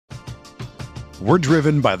We're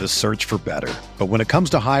driven by the search for better. But when it comes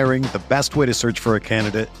to hiring, the best way to search for a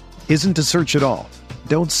candidate isn't to search at all.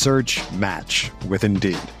 Don't search, match with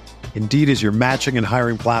Indeed. Indeed is your matching and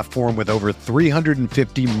hiring platform with over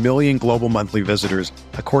 350 million global monthly visitors,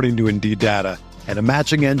 according to Indeed data, and a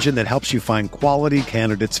matching engine that helps you find quality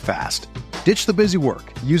candidates fast. Ditch the busy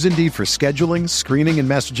work. Use Indeed for scheduling, screening, and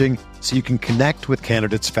messaging so you can connect with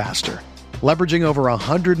candidates faster. Leveraging over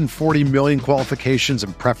 140 million qualifications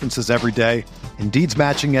and preferences every day, Indeed's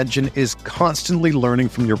matching engine is constantly learning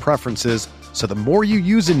from your preferences, so the more you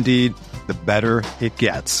use Indeed, the better it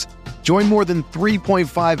gets. Join more than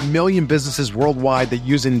 3.5 million businesses worldwide that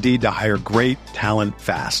use Indeed to hire great talent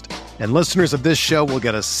fast. And listeners of this show will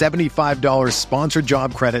get a $75 sponsored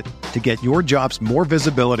job credit to get your jobs more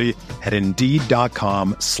visibility at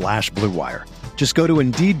Indeed.com/Blue Wire. Just go to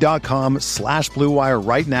Indeed.com/Blue Wire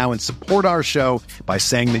right now and support our show by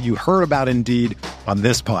saying that you heard about Indeed on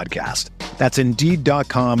this podcast. That's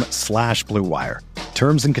Indeed.com/Blue Wire.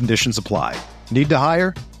 Terms and conditions apply. Need to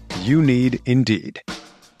hire? You need Indeed.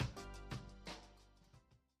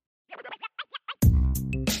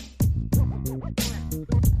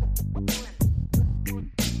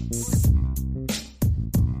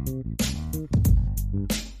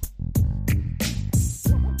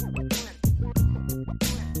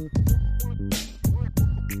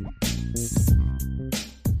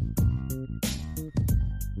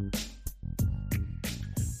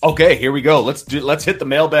 Okay, here we go. Let's hit the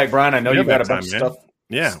mailbag, Brian. I know you got a bunch of stuff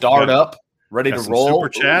start up, ready to roll. Super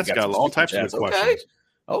chats, got all types of questions.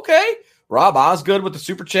 Okay. Rob Osgood with the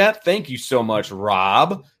super chat. Thank you so much,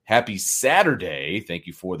 Rob. Happy Saturday. Thank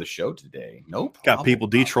you for the show today. Nope. Got people,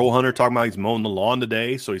 D Troll Hunter, talking about he's mowing the lawn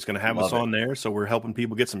today, so he's going to have us on there. So we're helping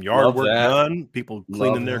people get some yard work done. People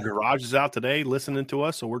cleaning their garages out today, listening to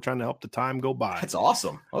us. So we're trying to help the time go by. That's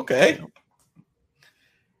awesome. Okay.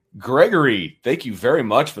 Gregory, thank you very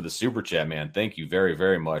much for the super chat, man. Thank you very,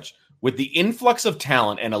 very much. With the influx of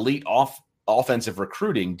talent and elite offensive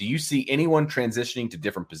recruiting, do you see anyone transitioning to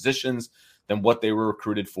different positions than what they were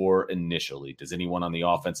recruited for initially? Does anyone on the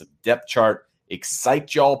offensive depth chart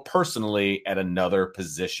excite y'all personally at another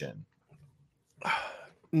position?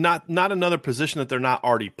 Not another position that they're not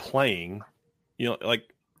already playing. You know, like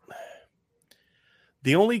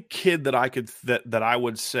the only kid that I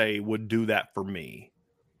would say would do that for me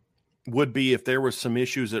would be if there was some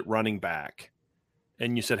issues at running back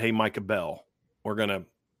and you said, hey, Micah Bell, we're gonna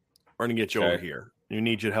get you over here. You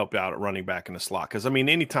need you to help out at running back in the slot. Because, I mean,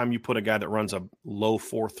 anytime you put a guy that runs a low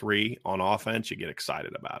 4.3 on offense, you get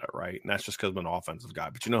excited about it, right? And that's just because I'm an offensive guy.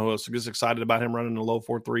 But you know who else gets excited about him running a low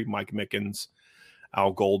 4.3? Mike Mickens,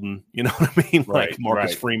 Al Golden, you know what I mean? Right, like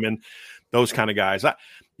Marcus Freeman, those kind of guys.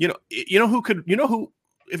 If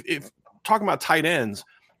talking about tight ends,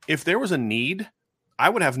 if there was a need, I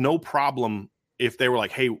would have no problem if they were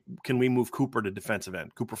like, hey, can we move Cooper to defensive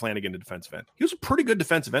end? Cooper Flanagan to defensive end. He was a pretty good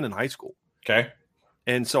defensive end in high school. Okay.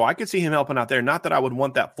 And so I could see him helping out there. Not that I would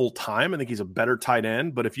want that full time. I think he's a better tight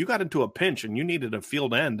end. But if you got into a pinch and you needed a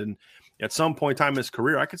field end, and at some point in time in his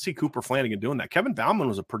career, I could see Cooper Flanagan doing that. Kevin Bauman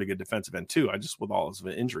was a pretty good defensive end too. I just with all his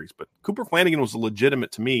injuries. But Cooper Flanagan was a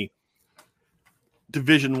legitimate, to me,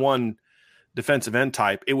 Division I defensive end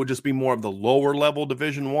type. It would just be more of the lower level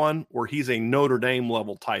Division I, where he's a Notre Dame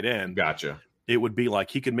level tight end. Gotcha. It would be like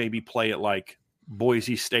he could maybe play at like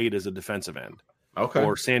Boise State as a defensive end. Okay.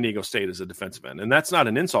 Or San Diego State as a defensive end. And that's not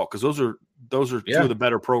an insult because those are two of the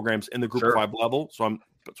better programs in the Group of 5 level. So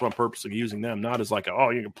that's why I'm purposely using them, not as like, oh,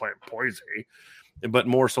 you can play at Boise, but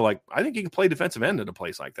more so like, I think you can play defensive end at a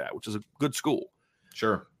place like that, which is a good school.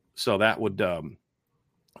 Sure. So that would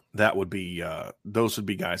be those would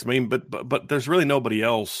be guys. I mean, but there's really nobody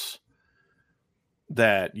else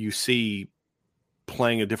that you see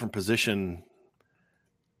playing a different position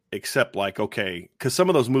except like, okay, because some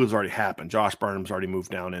of those moves already happened. Josh Burnham's already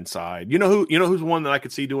moved down inside. You know who's one that I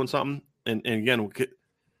could see doing something? And again,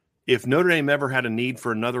 if Notre Dame ever had a need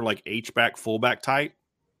for another like H-back, fullback type,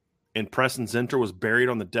 and Preston Zinter was buried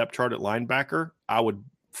on the depth chart at linebacker, I would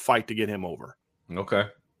fight to get him over. Okay.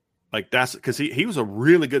 Like that's because he was a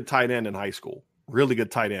really good tight end in high school. Really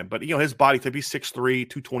good tight end. But, his body type, he's 6'3",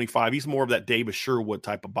 225. He's more of that Davis Sherwood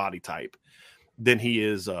type of body type than he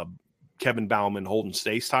is Kevin Bauman, Holden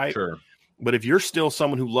Stace type. Sure. But if you're still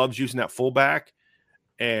someone who loves using that fullback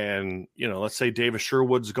and, let's say Davis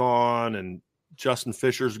Sherwood's gone and Justin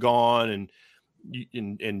Fisher's gone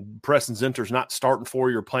and Preston Zinter's not starting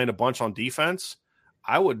for you or playing a bunch on defense,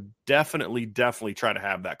 I would definitely try to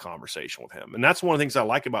have that conversation with him. And that's one of the things I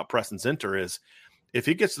like about Preston Zinter is if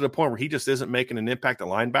he gets to the point where he just isn't making an impact at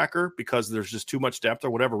linebacker because there's just too much depth or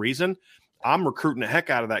whatever reason, I'm recruiting the heck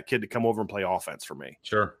out of that kid to come over and play offense for me.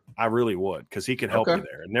 Sure. I really would, because he can help you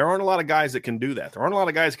there. And there aren't a lot of guys that can do that. There aren't a lot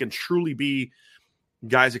of guys that can truly be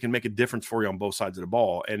guys that can make a difference for you on both sides of the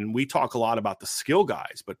ball. And we talk a lot about the skill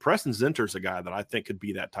guys, but Preston Zinter's a guy that I think could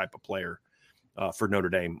be that type of player for Notre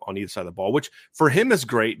Dame on either side of the ball, which for him is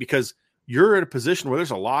great because you're at a position where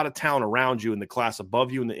there's a lot of talent around you in the class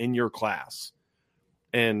above you and in your class.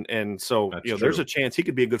 And so, That's you know, true. there's a chance he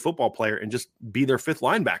could be a good football player and just be their fifth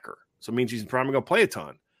linebacker. So it means he's probably going to play a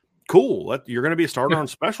ton. Cool. You're going to be a starter on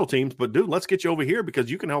special teams, but dude, let's get you over here because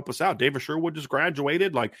you can help us out. David Sherwood just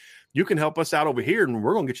graduated. Like, you can help us out over here, and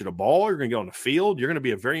we're going to get you the ball. You're going to get on the field. You're going to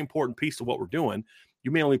be a very important piece of what we're doing.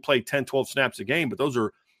 You may only play 10, 12 snaps a game, but those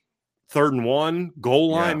are 3rd and 1,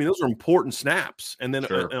 goal line. Yeah. I mean, those are important snaps. And then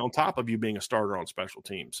Sure. on top of you being a starter on special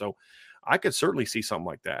teams. So I could certainly see something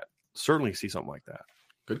like that.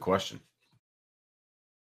 Good question.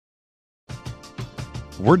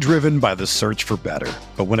 We're driven by the search for better.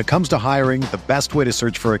 But when it comes to hiring, the best way to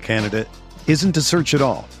search for a candidate isn't to search at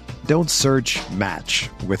all. Don't search, match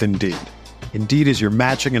with Indeed. Indeed is your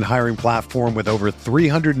matching and hiring platform with over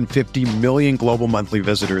 350 million global monthly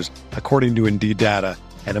visitors, according to Indeed data,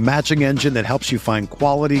 and a matching engine that helps you find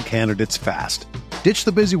quality candidates fast. Ditch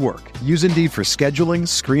the busy work. Use Indeed for scheduling,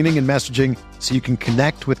 screening, and messaging so you can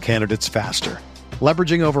connect with candidates faster.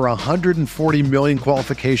 Leveraging over 140 million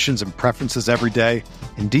qualifications and preferences every day,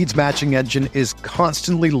 Indeed's matching engine is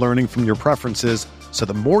constantly learning from your preferences, so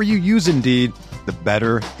the more you use Indeed, the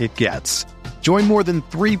better it gets. Join more than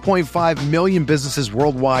 3.5 million businesses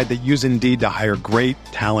worldwide that use Indeed to hire great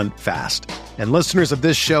talent fast. And listeners of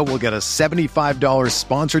this show will get a $75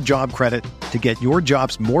 sponsored job credit to get your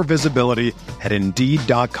jobs more visibility at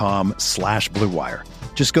Indeed.com/Blue Wire.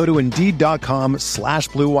 Just go to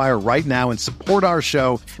Indeed.com/Blue Wire right now and support our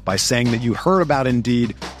show by saying that you heard about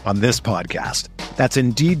Indeed on this podcast. That's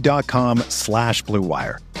Indeed.com/Blue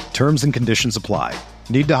Wire. Terms and conditions apply.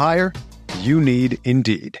 Need to hire? You need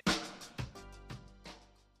Indeed.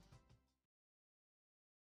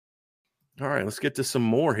 All right, let's get to some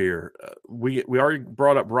more here. We already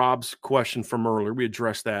brought up Rob's question from earlier. We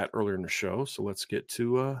addressed that earlier in the show, so let's get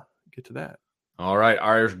to that. All right,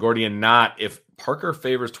 Irish Gordian Knot. If Parker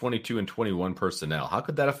favors 22 and 21 personnel, how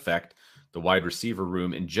could that affect the wide receiver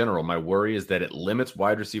room in general? My worry is that it limits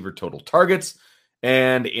wide receiver total targets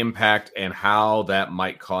and impact, and how that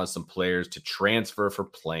might cause some players to transfer for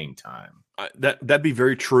playing time. That'd be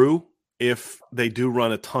very true if they do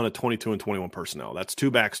run a ton of 22 and 21 personnel. That's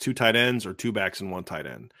 2 backs, 2 tight ends, or 2 backs and 1 tight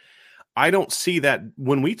end. I don't see that.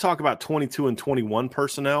 When we talk about 22 and 21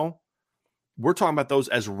 personnel, we're talking about those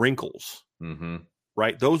as wrinkles,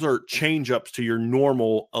 right? Those are change ups to your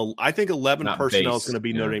normal. I think 11 Not personnel base, is going to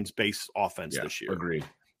be Notre Dame's base offense this year. Agreed.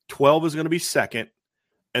 12 is going to be second.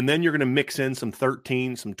 And then you're going to mix in some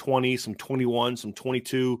 13, some 20, some 21, some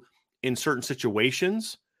 22 in certain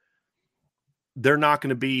situations. They're not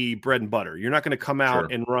going to be bread and butter. You're not going to come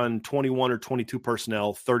out and run 21 or 22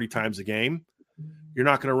 personnel 30 times a game. You're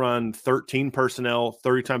not going to run 13 personnel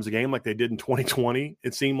 30 times a game like they did in 2020,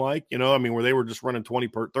 it seemed like. I mean, where they were just running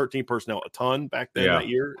 13 personnel a ton back then that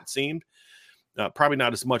year, it seemed. Probably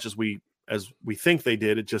not as much as we think they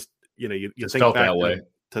did. It just, you think back that way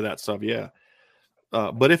to that stuff, yeah.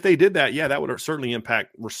 But if they did that, that would certainly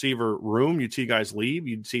impact receiver room. You'd see guys leave.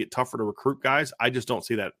 You'd see it tougher to recruit guys. I just don't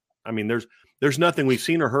see that. I mean, there's nothing we've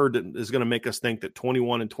seen or heard that is going to make us think that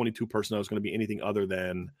 21 and 22 personnel is going to be anything other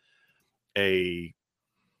than a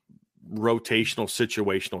rotational,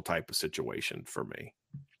 situational type of situation for me.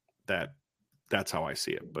 That's how I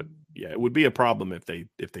see it. But yeah, it would be a problem if they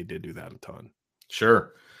did do that a ton.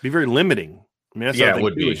 Sure, be very limiting. I mean, that's it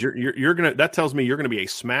would be. You're gonna. That tells me you're going to be a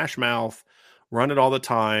smash mouth, run it all the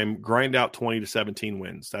time, grind out 20 to 17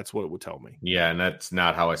 wins. That's what it would tell me. Yeah, and that's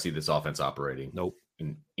not how I see this offense operating. Nope.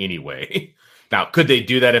 In any way. Now, could they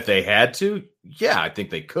do that if they had to? Yeah, I think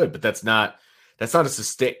they could, but that's not a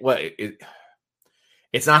sustain.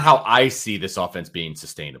 It's not how I see this offense being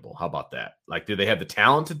sustainable. How about that? Like, do they have the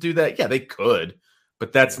talent to do that? Yeah, they could,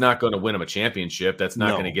 but that's not going to win them a championship. That's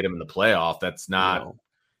not going to get them in the playoff. That's not,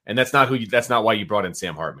 and that's not why you brought in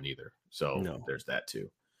Sam Hartman either. So there's that too.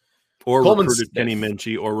 Or Coleman recruited Smith. Kenny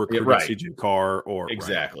Minchie, or recruited CJ Carr, or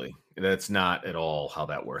exactly. Right. That's not at all how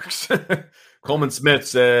that works. Coleman Smith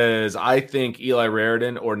says, I think Eli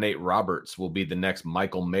Raridan or Nate Roberts will be the next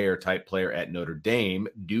Michael Mayer type player at Notre Dame.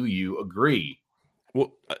 Do you agree?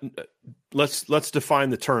 Well, let's define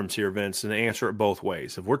the terms here, Vince, and answer it both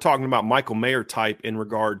ways. If we're talking about Michael Mayer type in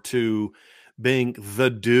regard to being the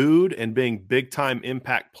dude and being big time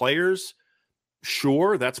impact players,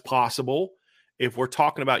 sure, that's possible. if we're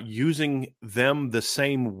talking about using them the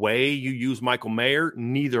same way you use Michael Mayer,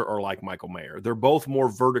 neither are like Michael Mayer. They're both more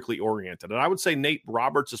vertically oriented. And I would say Nate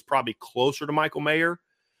Roberts is probably closer to Michael Mayer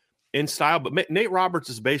in style, but Nate Roberts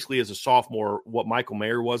is basically, as a sophomore, what Michael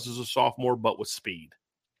Mayer was as a sophomore, but with speed,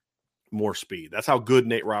 more speed. That's how good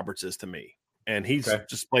Nate Roberts is to me. And he's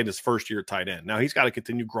just played his first year at tight end. Now he's got to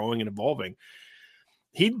continue growing and evolving.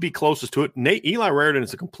 He'd be closest to it. Eli Raridon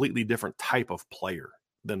is a completely different type of player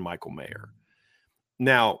than Michael Mayer.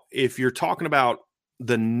 Now, if you're talking about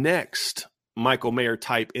the next Michael Mayer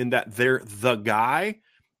type in that they're the guy,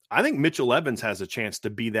 I think Mitchell Evans has a chance to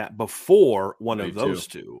be that before one of those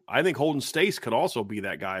two. I think Holden Stace could also be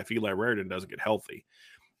that guy if Eli Raridon doesn't get healthy.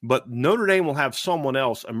 But Notre Dame will have someone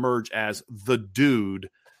else emerge as the dude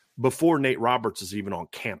before Nate Roberts is even on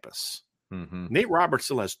campus. Mm-hmm. Nate Roberts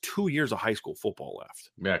still has 2 years of high school football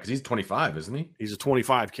left. Yeah, because he's 25, isn't he? He's a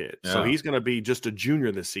 25 kid. Yeah. So he's going to be just a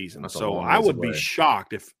junior this season. That's so I would be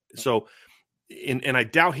shocked if so. And I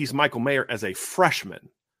doubt he's Michael Mayer as a freshman.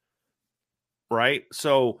 Right.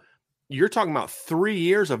 So you're talking about 3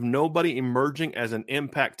 years of nobody emerging as an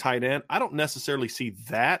impact tight end. I don't necessarily see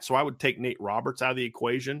that. So I would take Nate Roberts out of the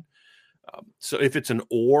equation. So if it's an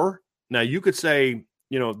or, now you could say,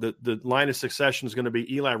 you know, the line of succession is going to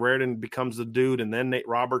be Eli Raridon becomes the dude, and then Nate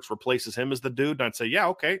Roberts replaces him as the dude. And I'd say, yeah,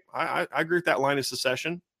 okay, I agree with that line of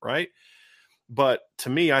succession, right? But to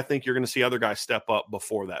me, I think you're going to see other guys step up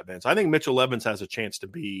before that, Vince. I think Mitchell Evans has a chance to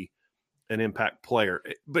be an impact player.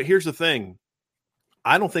 But here's the thing.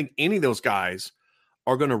 I don't think any of those guys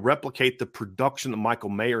are going to replicate the production that Michael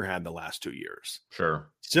Mayer had the last 2 years. Sure.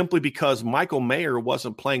 Simply because Michael Mayer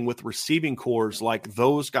wasn't playing with receiving cores like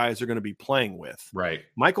those guys are going to be playing with. Right.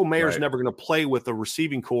 Michael Mayer's never going to play with a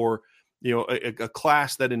receiving core, you know, a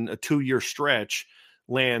class that in a 2-year stretch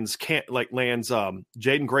lands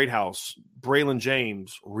Jaden Greathouse, Braylon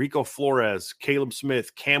James, Rico Flores, Caleb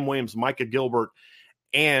Smith, Cam Williams, Micah Gilbert,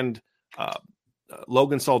 and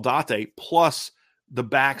Logan Saldate, plus the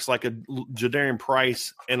backs like a Jadarian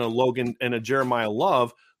Price and a Logan and a Jeremiah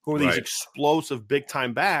Love, who are these explosive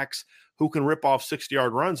big-time backs who can rip off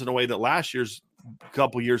 60-yard runs in a way that last year's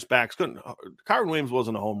couple years backs couldn't. Kyron Williams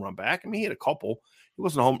wasn't a home run back. I mean, he had a couple. He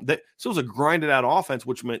wasn't a home. So it was a grinded-out offense,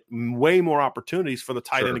 which meant way more opportunities for the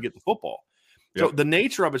tight end to get the football. Yep. So the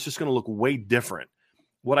nature of it's just going to look way different.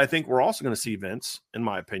 What I think we're also going to see, Vince, in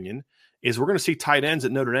my opinion, is we're going to see tight ends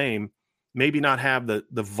at Notre Dame maybe not have the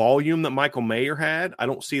volume that Michael Mayer had. I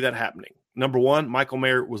don't see that happening. Number one, Michael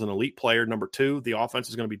Mayer was an elite player. Number two, the offense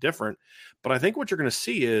is going to be different. But I think what you're going to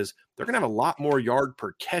see is they're going to have a lot more yard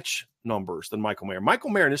per catch numbers than Michael Mayer. Michael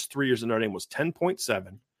Mayer in his 3 years at Notre Dame was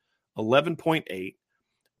 10.7, 11.8,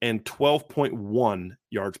 and 12.1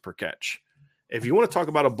 yards per catch. If you want to talk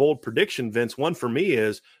about a bold prediction, Vince, one for me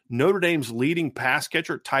is Notre Dame's leading pass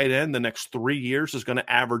catcher at tight end the next 3 years is going to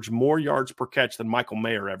average more yards per catch than Michael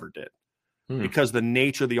Mayer ever did because the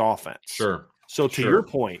nature of the offense. Sure. So to your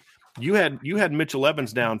point, you had Mitchell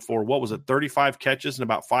Evans down for, what was it, 35 catches and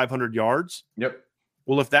about 500 yards? Yep.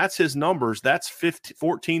 Well, if that's his numbers, that's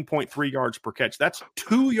 14.3 yards per catch. That's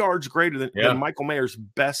 2 yards greater than Michael Mayer's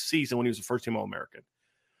best season when he was a first-team All-American.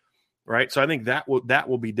 Right? So I think that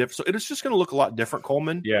will be different. So it's just going to look a lot different,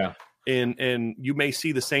 Coleman. Yeah. And you may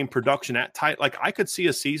see the same production at tight. Like I could see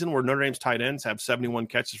a season where Notre Dame's tight ends have 71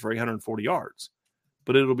 catches for 840 yards.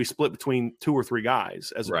 But it'll be split between 2 or 3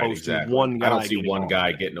 guys as opposed to one guy. I don't see one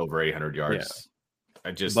guy getting over 800 yards.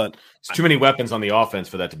 Yeah. It's too many weapons on the offense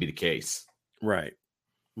for that to be the case. Right.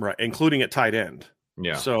 Including at tight end.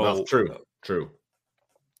 Yeah. So true.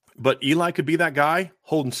 But Eli could be that guy.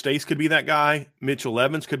 Holden Stace could be that guy. Mitchell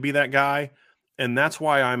Evans could be that guy. And that's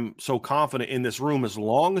why I'm so confident in this room. As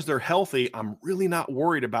long as they're healthy, I'm really not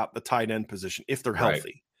worried about the tight end position if they're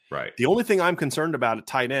healthy. Right. The only thing I'm concerned about at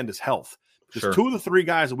tight end is health. Because 2 of the 3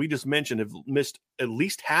 guys that we just mentioned have missed at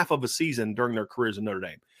least half of a season during their careers in Notre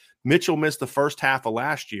Dame. Mitchell missed the first half of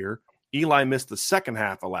last year. Eli missed the second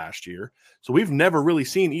half of last year. So we've never really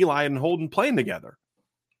seen Eli and Holden playing together.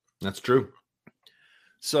 That's true.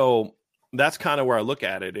 So that's kind of where I look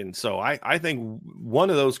at it. And so I think one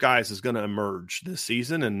of those guys is going to emerge this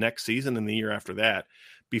season and next season and the year after that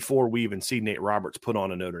before we even see Nate Roberts put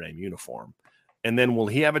on a Notre Dame uniform. And then will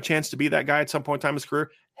he have a chance to be that guy at some point in time in his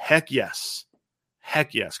career? Heck yes.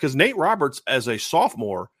 Because Nate Roberts as a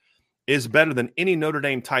sophomore is better than any Notre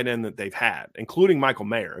Dame tight end that they've had, including Michael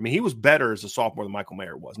Mayer. I mean, he was better as a sophomore than Michael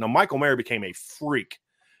Mayer was. Now, Michael Mayer became a freak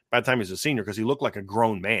by the time he was a senior because he looked like a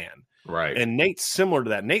grown man. Right. And Nate's similar to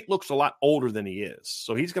that. Nate looks a lot older than he is.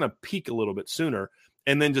 So he's going to peak a little bit sooner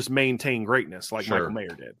and then just maintain greatness like Michael Mayer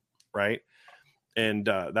did. Right. And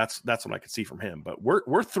that's what I could see from him. But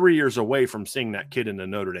we're 3 years away from seeing that kid in the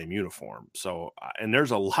Notre Dame uniform. So, and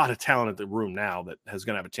there's a lot of talent in the room now that has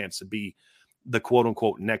going to have a chance to be the quote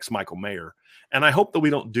unquote next Michael Mayer. And I hope that we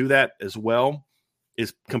don't do that as well,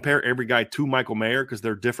 is compare every guy to Michael Mayer, because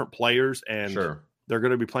they're different players and they're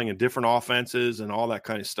going to be playing in different offenses and all that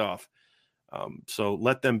kind of stuff. So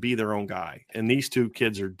let them be their own guy. And these two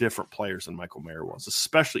kids are different players than Michael Mayer was,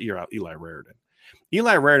 especially Eli Raritan.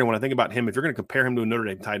 Eli Raritan, when I think about him, if you're going to compare him to a Notre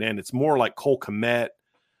Dame tight end, it's more like Cole Kmet,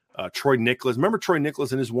 Troy Nicholas. Remember Troy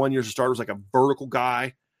Nicholas in his 1 year as a starter was like a vertical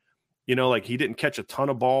guy? Like he didn't catch a ton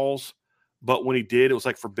of balls, but when he did, it was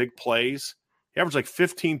like for big plays. He averaged like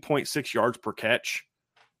 15.6 yards per catch.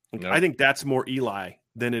 I think that's more Eli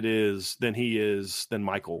than he is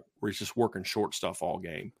Michael, where he's just working short stuff all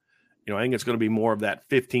game. I think it's going to be more of that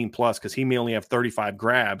 15 plus, because he may only have 35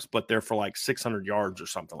 grabs, but they're for like 600 yards or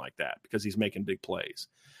something like that, because he's making big plays.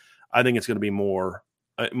 I think it's going to be more,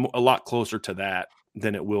 a lot closer to that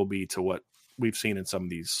than it will be to what we've seen in some of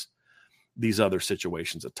these other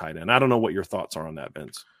situations at tight end. I don't know what your thoughts are on that,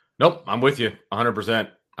 Vince. Nope, I'm with you 100%.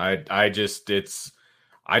 I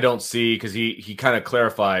don't see, because he kind of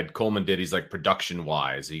clarified, Coleman did, he's like production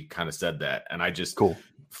wise, he kind of said that, and I just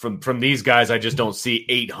from these guys, I just don't see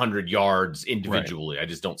 800 yards individually. Right. I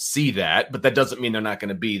just don't see that, but that doesn't mean they're not going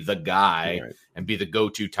to be the guy and be the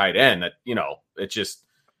go-to tight end. That it's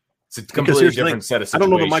a completely different set of situations. I don't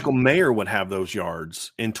know that Michael Mayer would have those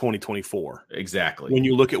yards in 2024. Exactly. When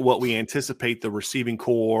you look at what we anticipate the receiving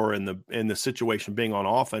core and the situation being on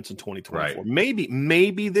offense in 2024,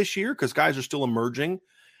 maybe this year, because guys are still emerging.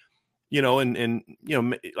 And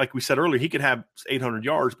like we said earlier, he could have 800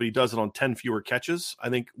 yards, but he does it on 10 fewer catches. I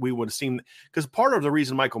think we would have seen, because part of the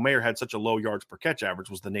reason Michael Mayer had such a low yards per catch average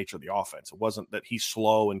was the nature of the offense. It wasn't that he's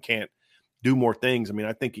slow and can't do more things. I mean,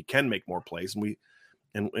 I think he can make more plays,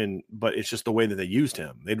 but it's just the way that they used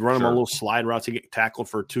him. They'd run him on little slide routes. He'd get tackled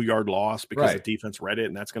for a 2-yard loss because the defense read it,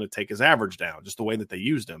 and that's going to take his average down, just the way that they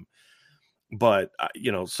used him. But,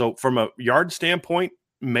 so from a yard standpoint,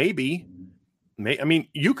 maybe. I mean,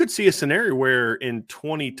 you could see a scenario where in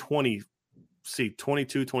 2020,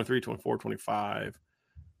 22, 23, 24, 25,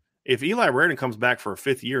 if Eli Raritan comes back for a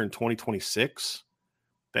fifth year in 2026,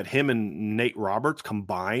 that him and Nate Roberts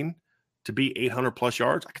combine to be 800 plus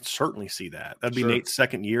yards, I could certainly see that. That'd be Nate's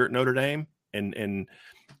second year at Notre Dame and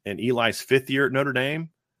Eli's fifth year at Notre Dame.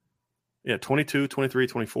 Yeah, 22, 23,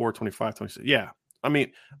 24, 25, 26. Yeah. I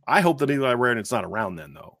mean, I hope that Eli Raritan's not around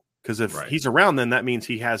then, though. Because if he's around, then that means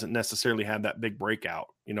he hasn't necessarily had that big breakout.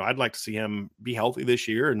 I'd like to see him be healthy this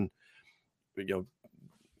year and,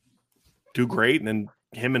 do great. And then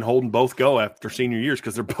him and Holden both go after senior years,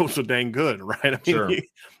 because they're both so dang good, right? I mean,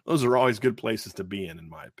 those are always good places to be in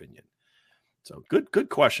my opinion. So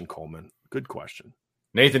good question, Coleman. Good question.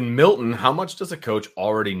 Nathan Milton, how much does a coach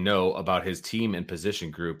already know about his team and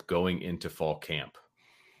position group going into fall camp?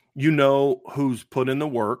 Who's put in the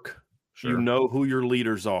work. Sure. You know who your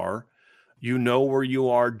leaders are. You know where you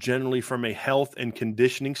are generally from a health and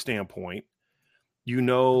conditioning standpoint. You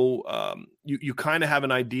kind of have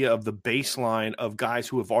an idea of the baseline of guys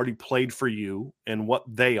who have already played for you and what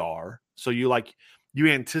they are. So you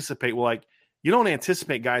anticipate, you don't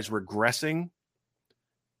anticipate guys regressing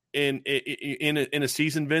in a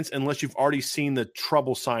season, Vince, unless you've already seen the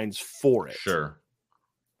trouble signs for it. Sure.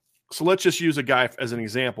 So let's just use a guy as an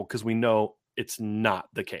example, because we know it's not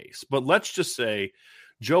the case. But let's just say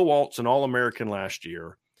Joe Alt's an All-American last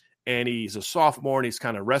year, and he's a sophomore, and he's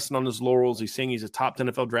kind of resting on his laurels. He's saying he's a top 10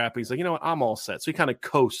 NFL draft. He's like, you know what, I'm all set. So he kind of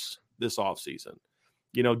coasts this offseason,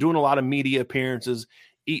 doing a lot of media appearances,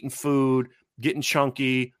 eating food, getting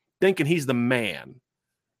chunky, thinking he's the man.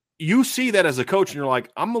 You see that as a coach, and you're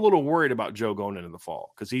like, I'm a little worried about Joe going into the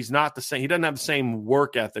fall, because he's not the same. He doesn't have the same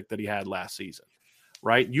work ethic that he had last season.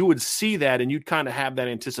 Right? You would see that, and you'd kind of have that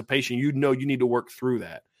anticipation. You'd know you need to work through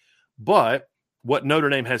that. But what Notre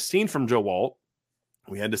Dame has seen from Joe Alt,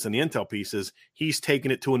 we had this in the intel piece, is he's taken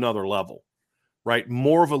it to another level, right?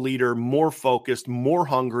 More of a leader, more focused, more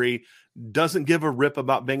hungry, doesn't give a rip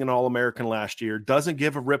about being an All-American last year, doesn't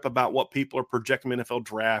give a rip about what people are projecting in the NFL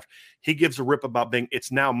draft. He gives a rip about being,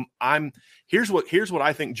 here's what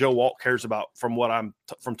I think Joe Alt cares about from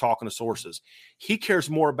talking to sources. He cares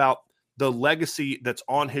more about the legacy that's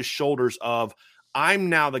on his shoulders of, I'm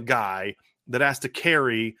now the guy that has to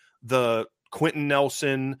carry the Quentin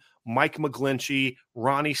Nelson, Mike McGlinchey,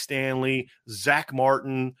 Ronnie Stanley, Zach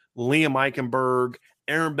Martin, Liam Eichenberg,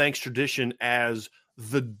 Aaron Banks tradition as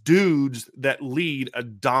the dudes that lead a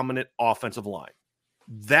dominant offensive line.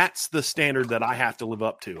 That's the standard that I have to live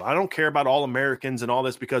up to. I don't care about All-Americans and all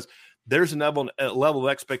this, because there's a level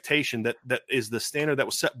of expectation that is the standard that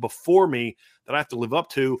was set before me that I have to live up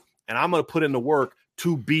to, and I'm going to put in the work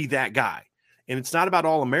to be that guy. And it's not about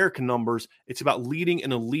All-American numbers. It's about leading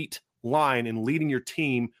an elite line and leading your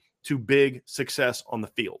team to big success on the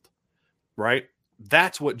field, right?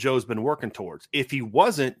 That's what Joe's been working towards. If he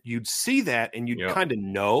wasn't, you'd see that and you'd kind of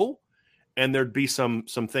know, and there'd be some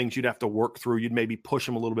things you'd have to work through. You'd maybe push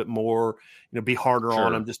him a little bit more, be harder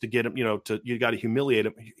on him just to get him, you got to humiliate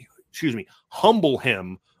him. Humble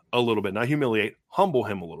him a little bit, not humiliate, humble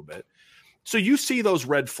him a little bit. So you see those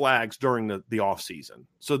red flags during the off season.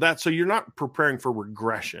 So you're not preparing for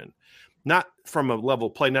regression, not from a level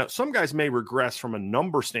of play. Now, some guys may regress from a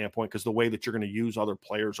number standpoint because the way that you're going to use other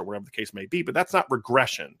players or whatever the case may be, but that's not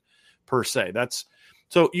regression per se.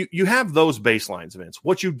 So you have those baselines, Vince.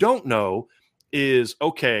 What you don't know is,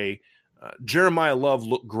 Jeremiah Love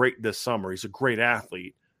looked great this summer. He's a great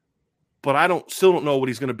athlete, but I still don't know what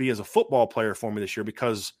he's going to be as a football player for me this year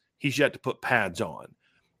because he's yet to put pads on.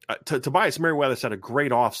 Tobias Merriweather's had a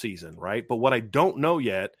great offseason, right? But what I don't know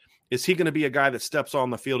yet is he going to be a guy that steps on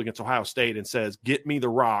the field against Ohio State and says, get me the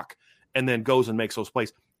rock, and then goes and makes those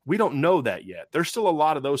plays? We don't know that yet. There's still a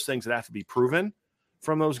lot of those things that have to be proven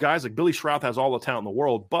from those guys. Like Billy Schrouth has all the talent in the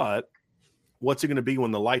world, but what's it going to be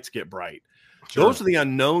when the lights get bright? Sure. Those are the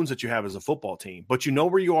unknowns that you have as a football team. But you know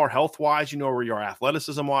where you are health-wise, you know where you are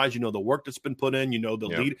athleticism-wise, you know the work that's been put in, you know the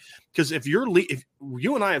lead. Because if you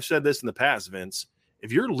and I have said this in the past, Vince,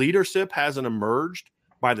 if your leadership hasn't emerged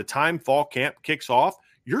by the time fall camp kicks off,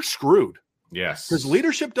 you're screwed. Yes. Because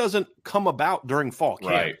leadership doesn't come about during fall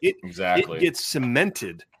camp. Right. Exactly. It gets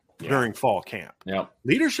cemented during fall camp. Yep.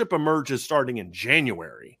 Leadership emerges starting in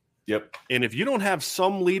January. Yep. And if you don't have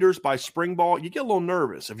some leaders by spring ball, you get a little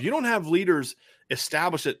nervous. If you don't have leaders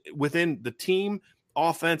established within the team,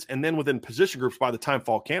 offense, and then within position groups by the time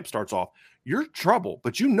fall camp starts off, you're in trouble.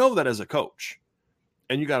 But you know that as a coach.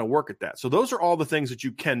 And you got to work at that. So those are all the things that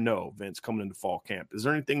you can know, Vince, coming into fall camp. Is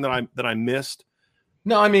there anything that I missed?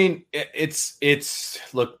 No, I mean, it's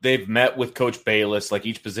look, they've met with Coach Bayless. Like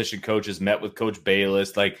each position coach has met with Coach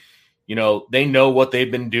Bayless. Like, they know what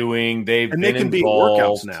they've been doing. They can be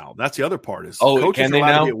workouts now. That's the other part is coaches can they are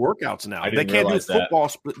allowed now? To be at workouts now. They can't do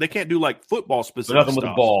football. They can't do like football specific nothing stuff.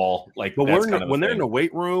 With the ball. Like, but when they're in the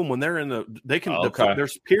weight room, when they're in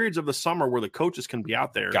there's periods of the summer where the coaches can be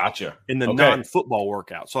out there. Gotcha. In the non-football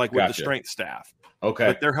workout. So like with the strength staff. Okay.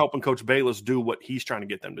 But they're helping Coach Bayless do what he's trying to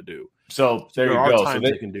get them to do. So there you go. So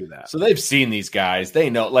they can do that. So they've seen these guys. They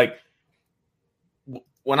know, like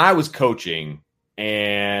when I was coaching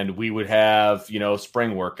and we would have,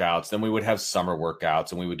 spring workouts, then we would have summer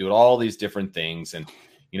workouts and we would do all these different things. And,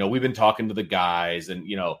 we've been talking to the guys and,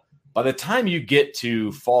 by the time you get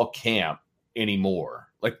to fall camp anymore,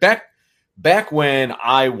 like back when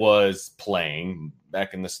I was playing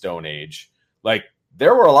back in the Stone Age, like,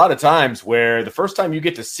 there were a lot of times where the first time you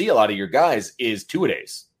get to see a lot of your guys is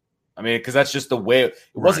two-a-days. I mean, because that's just the way it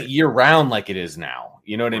wasn't year-round like it is now.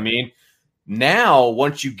 You know what I mean? Now,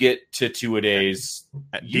 once you get to two-a-days,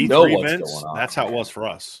 at you D3 know what's events, going on. that's how it was for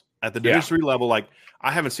us. At the Division 3 level, like,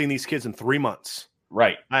 I haven't seen these kids in 3 months.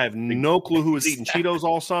 Right. I have no clue who was eating Cheetos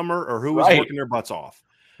all summer or who was working their butts off.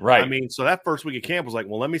 Right. I mean, so that first week of camp was like,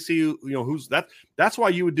 well, let me see who's that. That's why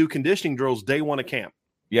you would do conditioning drills day one of camp.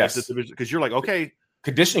 Yes. Because you're like, okay.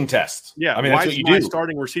 Conditioning test. Yeah. I mean, why that's what you is my do.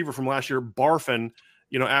 Starting receiver from last year barfing,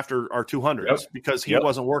 after our 200s because he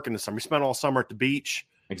wasn't working this summer. He spent all summer at the beach,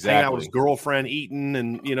 hanging out with his girlfriend, eating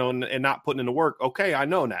and not putting in the work. Okay, I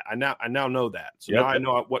know that. I now know that. So now I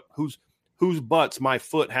know whose butts my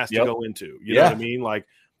foot has to go into. You know what I mean? Like,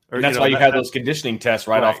 and that's why you have those conditioning tests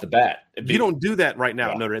right off the bat. You don't do that right now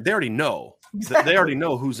at Notre Dame. They already know. Exactly. They already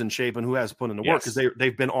know who's in shape and who has to put in the work because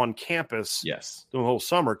they've been on campus the whole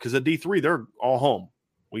summer. Because at D3, they're all home.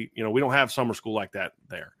 We don't have summer school like that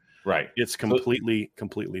there. Right. It's completely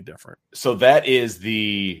different. So that is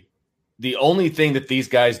the only thing that these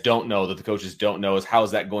guys don't know, that the coaches don't know, is how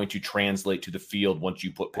is that going to translate to the field once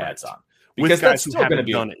you put pads on? Because that's still going to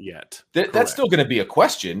be done it yet. That's still going to be a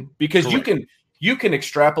question because you can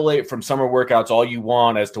extrapolate from summer workouts all you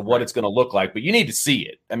want as to what it's going to look like, but you need to see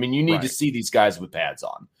it. I mean, you need to see these guys with pads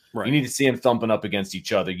on. Right. You need to see them thumping up against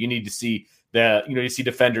each other. You need to see you see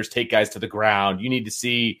defenders take guys to the ground. You need to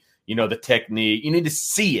see, the technique. You need to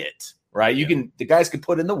see it, right? The guys can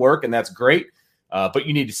put in the work and that's great, but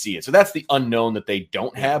you need to see it. So that's the unknown that they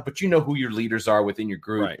don't have, but you know who your leaders are within your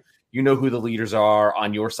group. Right. You know who the leaders are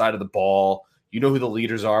on your side of the ball. You know who the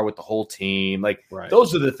leaders are with the whole team. Like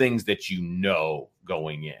those are the things that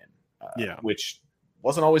going in, which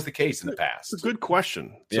wasn't always the case in the past. It's a good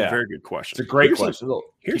question. It's a very good question. It's a great question.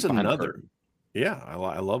 Here's another. Yeah,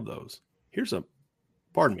 I love those. Here's a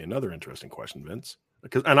Pardon me. Another interesting question, Vince.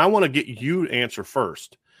 And I want to get you to answer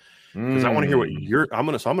first because I want to hear what I'm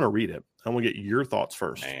going to read it. I want to get your thoughts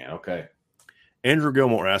first. Man, okay. Andrew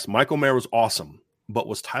Gilmore asked, Michael Mayer was awesome, but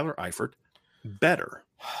was Tyler Eifert better?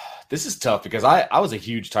 This is tough because I was a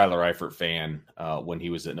huge Tyler Eifert fan when he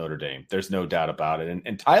was at Notre Dame. There's no doubt about it.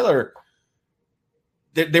 And Tyler,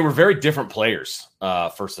 they were very different players,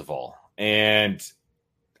 first of all. And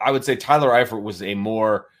I would say Tyler Eifert was a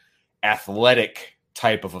more athletic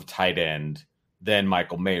type of a tight end than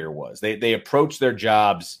Michael Mayer was. They approached their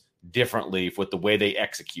jobs differently with the way they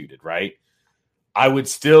executed, right? I would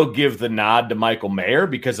still give the nod to Michael Mayer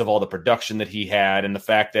because of all the production that he had and the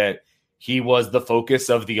fact that he was the focus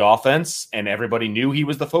of the offense and everybody knew he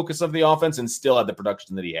was the focus of the offense and still had the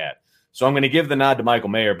production that he had. So I'm going to give the nod to Michael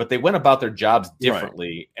Mayer, but they went about their jobs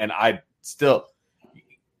differently. Right. And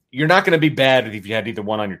you're not going to be bad if you had either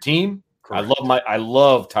one on your team. Correct. I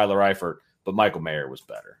love Tyler Eifert, but Michael Mayer was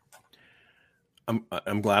better.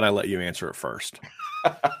 I'm glad I let you answer it first.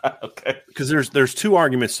 Okay. Because there's two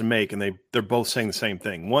arguments to make, and they're both saying the same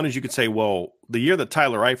thing. One is you could say, well, the year that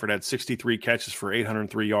Tyler Eifert had 63 catches for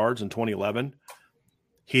 803 yards in 2011,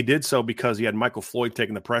 he did so because he had Michael Floyd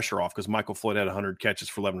taking the pressure off because Michael Floyd had 100 catches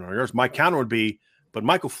for 1,100 yards. My counter would be, but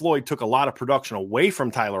Michael Floyd took a lot of production away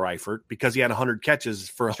from Tyler Eifert because he had 100 catches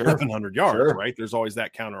for 1,100 yards, right? There's always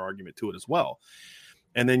that counter argument to it as well.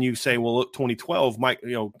 And then you say, well, look, 2012,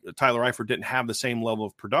 Tyler Eifert didn't have the same level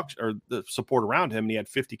of production or the support around him, and he had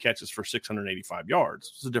 50 catches for 685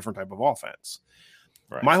 yards. It's a different type of offense.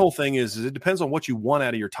 Right. My whole thing is it depends on what you want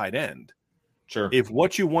out of your tight end. Sure. If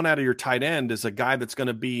what you want out of your tight end is a guy that's going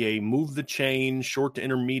to be a move the chain, short to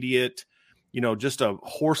intermediate, just a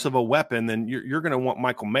horse of a weapon, then you're going to want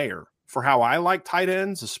Michael Mayer. For how I like tight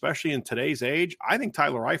ends, especially in today's age, I think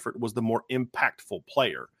Tyler Eifert was the more impactful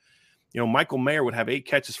player. Michael Mayer would have 8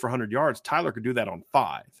 catches for 100 yards. Tyler could do that on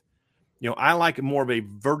 5. I like more of a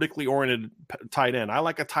vertically oriented tight end. I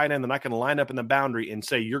like a tight end that I can line up in the boundary and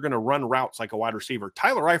say, you're going to run routes like a wide receiver.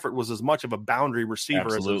 Tyler Eifert was as much of a boundary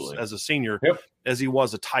receiver as a senior as he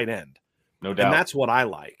was a tight end. No doubt. And that's what I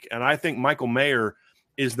like. And I think Michael Mayer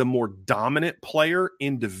is the more dominant player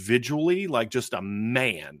individually, like just a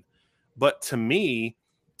man. But to me,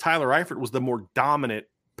 Tyler Eifert was the more dominant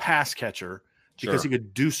pass catcher because he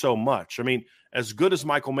could do so much. I mean, as good as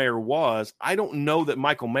Michael Mayer was, I don't know that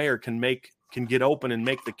Michael Mayer can get open and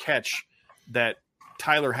make the catch that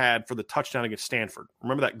Tyler had for the touchdown against Stanford.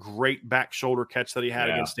 Remember that great back shoulder catch that he had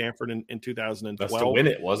against Stanford in 2012? That's to win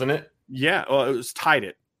it, wasn't it? Yeah, well, it was tied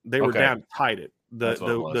it. They were down, tied it.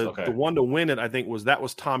 The one to win it, I think,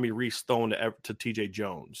 was Tommy Reese thrown to T.J.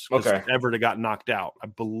 Jones. Everett got knocked out. I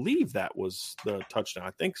believe that was the touchdown.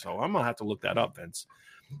 I think so. I'm going to have to look that up, Vince.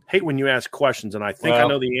 Hate when you ask questions and I think I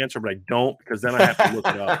know the answer, but I don't because then I have to look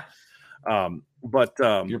it up. But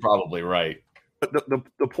you're probably right. But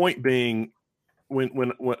the point being,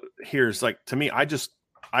 when here's like to me, I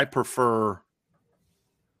prefer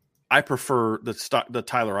the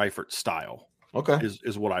Tyler Eifert style. Okay,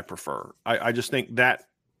 is what I prefer. I just think that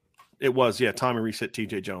it was Tommy Reese hit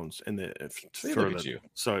T.J. Jones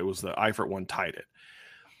so it was the Eifert one tied it.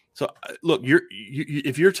 So look,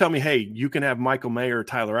 if you're telling me, hey, you can have Michael Mayer or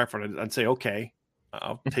Tyler Eifert, I'd say, okay,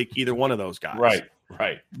 I'll take either one of those guys.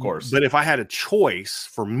 Right, of course. But if I had a choice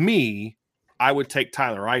for me, I would take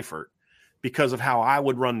Tyler Eifert because of how I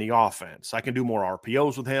would run the offense. I can do more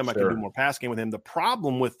RPOs with him. I can do more pass game with him. The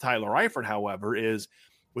problem with Tyler Eifert, however, is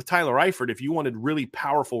with Tyler Eifert, if you wanted really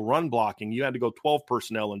powerful run blocking, you had to go 12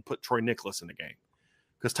 personnel and put Troy Nicholas in the game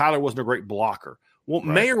because Tyler wasn't a great blocker. Well,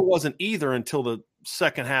 Mayer wasn't either until the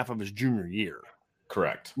second half of his junior year.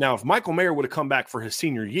 Correct. Now, if Michael Mayer would have come back for his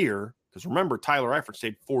senior year, because remember, Tyler Eifert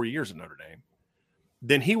stayed 4 years at Notre Dame,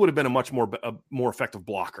 then he would have been a much more effective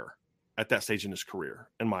blocker at that stage in his career,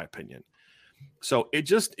 in my opinion. So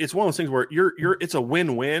it's one of those things where it's a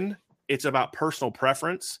win-win. It's about personal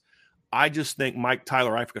preference. I just think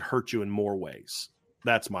Tyler Eifert could hurt you in more ways.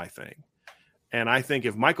 That's my thing. And I think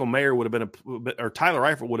if Michael Mayer would have been or Tyler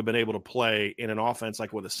Eifert would have been able to play in an offense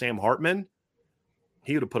like with a Sam Hartman,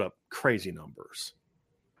 he would have put up crazy numbers.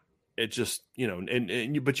 It just,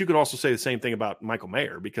 but you could also say the same thing about Michael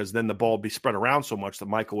Mayer because then the ball would be spread around so much that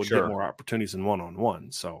Michael would get more opportunities in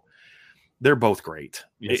one-on-one. So they're both great.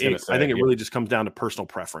 I think it really just comes down to personal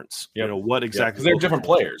preference. Yep. What exactly? Because they're different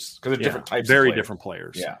players. Because they're different types. Very of players. different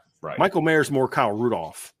players. Yeah, right. Michael Mayer's more Kyle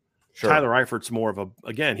Rudolph. Sure. Tyler Eifert's more of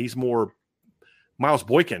he's more Miles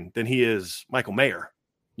Boykin than he is Michael Mayer.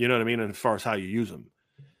 You know what I mean? And as far as how you use him.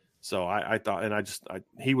 So I thought, and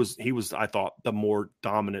he was, I thought, the more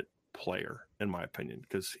dominant player in my opinion,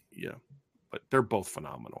 because but they're both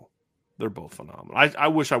phenomenal. I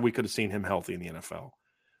wish we could have seen him healthy in the NFL.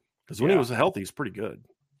 Because when he was healthy, he's pretty good.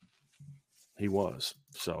 He was.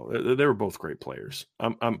 So they were both great players.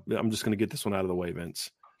 I'm just going to get this one out of the way, Vince.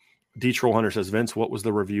 D-Troll Hunter says, Vince, what was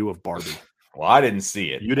the review of Barbie? Well, I didn't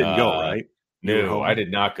see it. You didn't go, right? No, I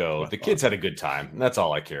did not go. The kids had a good time. That's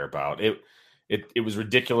all I care about. It was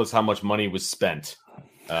ridiculous how much money was spent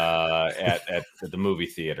at the movie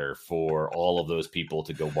theater for all of those people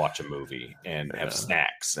to go watch a movie and have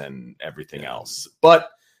snacks and everything else. But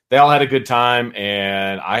they all had a good time,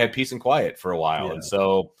 and I had peace and quiet for a while. And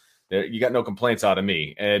so you got no complaints out of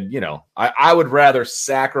me. And, I would rather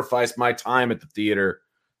sacrifice my time at the theater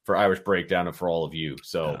for Irish Breakdown and for all of you.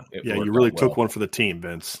 So you really took one for the team,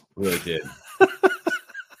 Vince. Really did.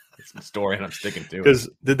 It's a story, and I'm sticking to it. Because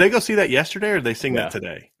did they go see that yesterday, or did they sing that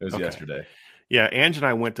today? It was yesterday. Yeah, Ange and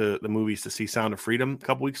I went to the movies to see Sound of Freedom a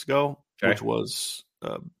couple weeks ago, which was,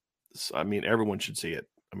 everyone should see it.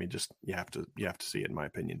 I mean, just you have to see it, in my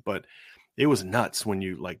opinion. But it was nuts when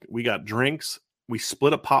we got drinks, we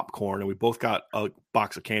split a popcorn, and we both got a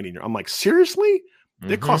box of candy. I'm like, seriously?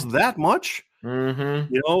 It cost that much?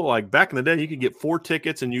 Mm-hmm. Back in the day, you could get 4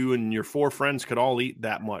 tickets and you and your 4 friends could all eat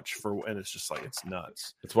that much and it's just it's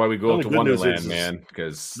nuts. That's why we go up to Wonderland, man.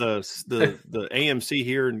 Because the AMC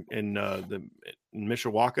here in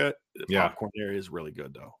Mishawaka, the popcorn area is really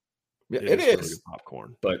good though. Yeah, it is really good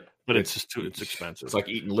popcorn, but it's just it's expensive. It's like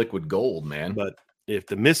eating liquid gold, man. But if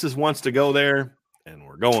the missus wants to go there, and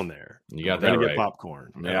we're going there, you got that right. Get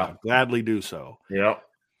popcorn. Yeah, I'll gladly do so. Yep.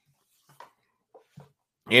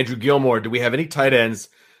 Andrew Gilmore, do we have any tight ends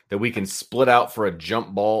that we can split out for a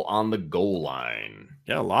jump ball on the goal line?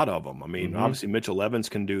 Yeah, a lot of them. I mean, obviously Mitchell Evans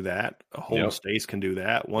can do that. Holden Stace can do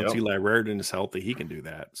that. Once Eli Raridan is healthy, he can do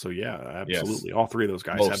that. So, yeah, absolutely. Yes. All 3 of those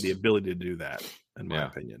guys have the ability to do that, in my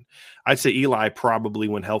opinion. I'd say Eli probably,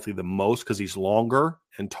 when healthy, the most because he's longer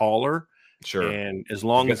and taller. Sure. And as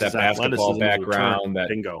long as that basketball background, that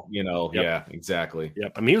bingo. Yeah, exactly.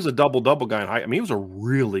 Yep. I mean, he was a double-double guy in high. I mean, he was a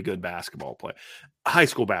really good basketball player, high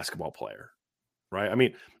school basketball player, right? I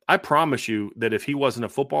mean, I promise you that if he wasn't a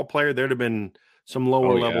football player, there'd have been some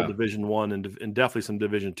lower level Division I and definitely some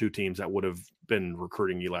Division II teams that would have been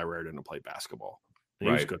recruiting Eli Raridan to play basketball. And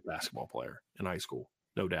he was a good basketball player in high school,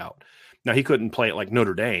 no doubt. Now, he couldn't play it like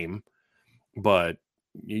Notre Dame, but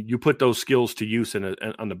you put those skills to use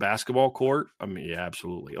on the basketball court. I mean, yeah,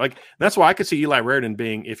 absolutely. That's why I could see Eli Raridan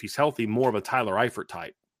being, if he's healthy, more of a Tyler Eifert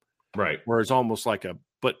type, right? Where it's almost like a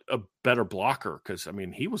better blocker. Because I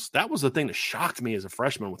mean, that was the thing that shocked me as a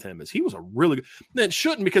freshman with him is he was a really good. It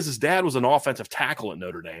shouldn't because his dad was an offensive tackle at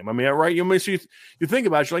Notre Dame. I mean, right? You think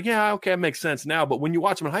about it, you're like, yeah, okay, it makes sense now. But when you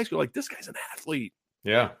watch him in high school, this guy's an athlete.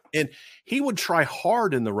 Yeah. And he would try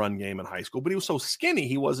hard in the run game in high school, but he was so skinny,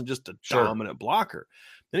 he wasn't just a dominant blocker.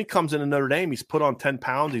 Then he comes into Notre Dame, he's put on 10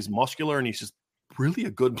 pounds, he's muscular, and he's just really a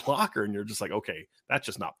good blocker. And you're just like, okay, that's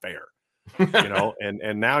just not fair.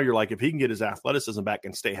 And now you're like, if he can get his athleticism back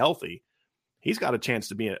and stay healthy, he's got a chance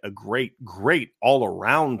to be a great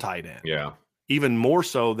all-around tight end. Yeah. Even more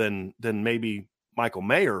so than maybe Michael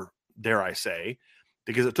Mayer, dare I say,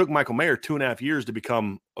 because it took Michael Mayer 2.5 years to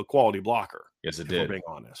become a quality blocker. Yes, it did. If we're being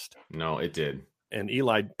honest. No, it did. And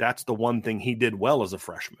Eli, that's the one thing he did well as a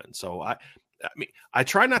freshman. So I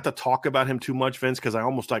try not to talk about him too much, Vince, because I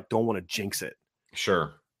almost don't want to jinx it.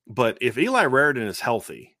 Sure. But if Eli Raridan is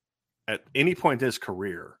healthy at any point in his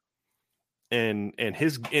career, and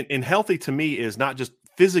healthy to me is not just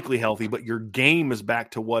physically healthy, but your game is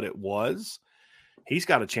back to what it was, he's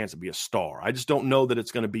got a chance to be a star. I just don't know that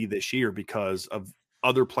it's going to be this year because of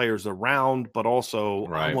other players around, but also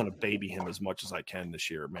I want to baby him as much as I can this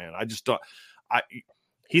year, man. I just don't.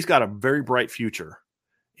 He's got a very bright future.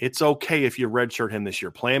 It's okay if you redshirt him this year.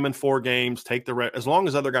 Play him in 4 games. Take as long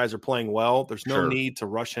as other guys are playing well. There's no need to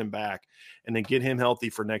rush him back and then get him healthy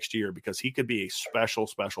for next year because he could be a special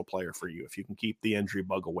player for you if you can keep the injury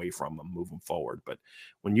bug away from him moving forward. But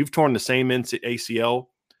when you've torn the same ACL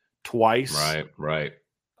twice, right.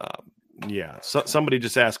 Yeah. So, somebody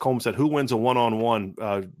just asked, Combs said, who wins a one-on-one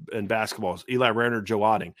in basketball? Eli Raridan or Joe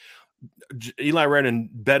Otting? Eli Raridan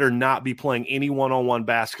better not be playing any one-on-one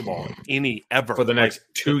basketball, ever. For the next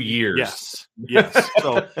 2 years. Yes.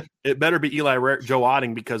 So it better be Joe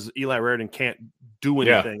Otting because Eli Raridan can't do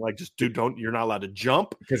anything. You're not allowed to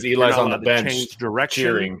jump. Because Eli's on the bench change direction.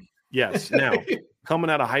 Cheering. Yes. Now,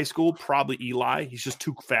 coming out of high school, probably Eli. He's just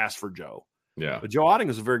too fast for Joe. Yeah, but Joe Otting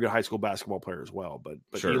is a very good high school basketball player as well.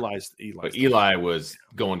 But sure. Eli's but Eli was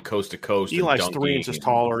going coast to coast. Eli's 3 inches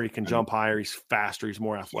taller. He can jump higher. He's faster. He's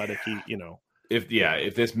more athletic.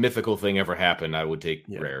 If this mythical thing ever happened, I would take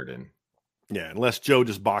Raridan. Yeah, unless Joe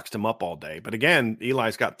just boxed him up all day. But again,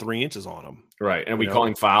 Eli's got 3 inches on him. Right. And we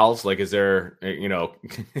calling fouls? Like, is there,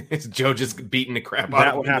 is Joe just beating the crap out of him?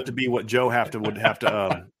 That would have to be what Joe would have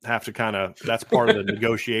to kind of, that's part of the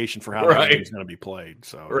negotiation for how the game is going to be played.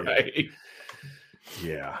 So, right.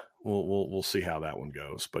 Yeah. We'll see how that one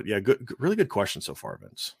goes. But yeah, really good question so far,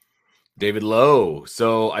 Vince. David Lowe.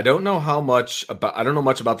 So I don't know much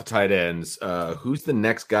about the tight ends. Who's the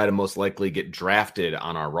next guy to most likely get drafted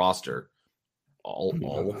on our roster? All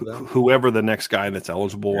of them? Whoever the next guy that's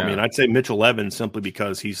eligible. Yeah. I mean, I'd say Mitchell Evans simply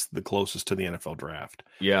because he's the closest to the NFL draft.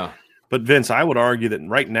 Yeah. But Vince, I would argue that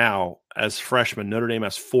right now, as freshmen, Notre Dame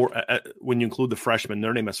has 4. When you include the freshmen,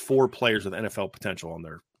 Notre Dame has 4 players with NFL potential on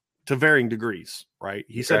there to varying degrees. Right?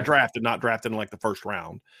 He said drafted, not drafted in like the first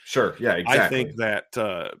round. Sure. Yeah. Exactly. I think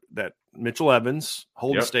that Mitchell Evans,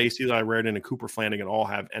 Holden Stacy, Eli Raridon, and Cooper Flanagan all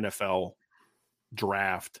have NFL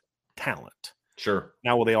draft talent. Sure.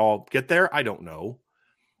 Now, will they all get there? I don't know.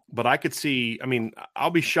 But I could see, I'll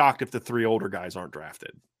be shocked if the 3 older guys aren't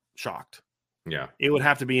drafted. Shocked. Yeah. It would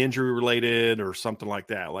have to be injury related or something like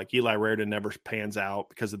that. Like Eli Raridon never pans out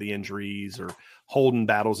because of the injuries, or Holden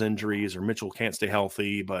battles injuries, or Mitchell can't stay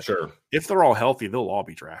healthy. But if they're all healthy, they'll all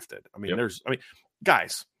be drafted.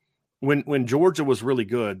 Guys, when Georgia was really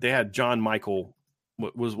good, they had John Michael.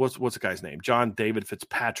 What's the guy's name? John David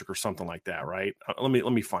Fitzpatrick or something like that, right? Let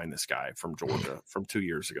me find this guy from Georgia from 2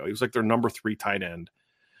 years ago. He was like their number 3 tight end.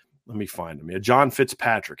 Let me find him. Yeah, John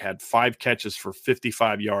Fitzpatrick had 5 catches for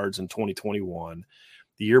 55 yards in 2021.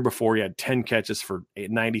 The year before, he had 10 catches for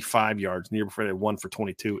 95 yards. And the year before, he had 1 for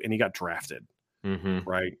 22, and he got drafted,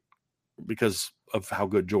 right? Because of how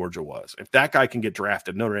good Georgia was. If that guy can get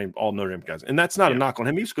drafted, all Notre Dame guys, and that's not a knock on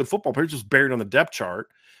him. He's a good football player. He's just buried on the depth chart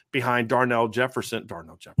behind Darnell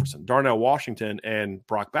Washington, and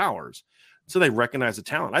Brock Bowers. So they recognize the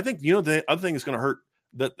talent. I think, the other thing is going to hurt,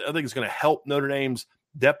 the other thing is going to help Notre Dame's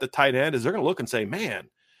depth at tight end is they're going to look and say, man,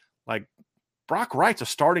 like Brock Wright's a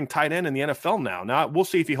starting tight end in the NFL now. Now, we'll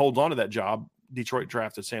see if he holds on to that job. Detroit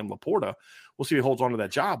drafted Sam Laporta. We'll see if he holds on to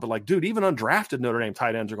that job. But, like, dude, even undrafted Notre Dame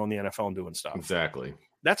tight ends are going to the NFL and doing stuff. Exactly.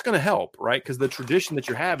 That's going to help, right? Because the tradition that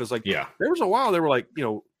you have is like, there was a while they were like,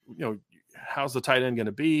 how's the tight end going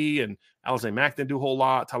to be? And Alizé Mack didn't do a whole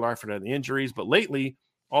lot. Tyler Eifert had the injuries. But lately,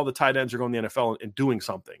 all the tight ends are going to the NFL and doing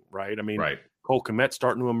something, right? Cole Kmet's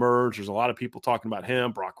starting to emerge. There's a lot of people talking about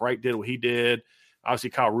him. Brock Wright did what he did.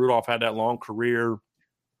 Obviously, Kyle Rudolph had that long career.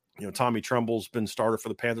 Tommy Tremble's been starter for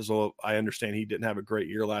the Panthers, although I understand he didn't have a great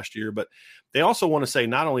year last year. But they also want to say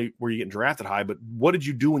not only were you getting drafted high, but what did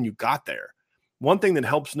you do when you got there? One thing that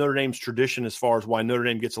helps Notre Dame's tradition as far as why Notre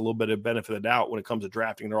Dame gets a little bit of benefit of the doubt when it comes to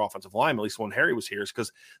drafting their offensive line, at least when Harry was here, is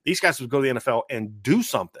because these guys would go to the NFL and do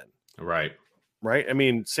something. Right. Right.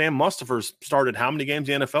 Sam Mustipher's started how many games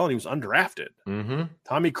in the NFL and he was undrafted. Mm-hmm.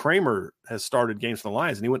 Tommy Kramer has started games for the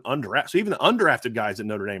Lions and he went undrafted. So even the undrafted guys at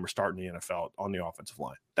Notre Dame are starting the NFL on the offensive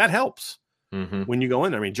line. That helps when you go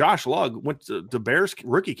in there. Josh Lugg went to the Bears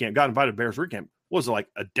rookie camp, got invited to Bears rookie camp. What was it, like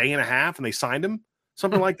a day and a half and they signed him?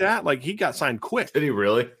 Something like that. Like he got signed quick. Did he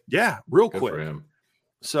really? Yeah, real Good quick. for him.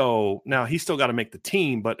 So now he's still got to make the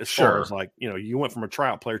team, but as far as like, you went from a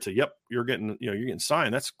tryout player to, you're getting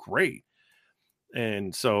signed. That's great.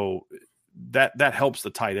 And so that helps the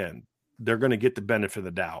tight end. They're going to get the benefit of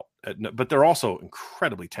the doubt, but they're also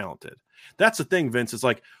incredibly talented. That's the thing, Vince. It's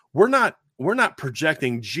like we're not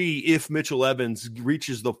projecting, if Mitchell Evans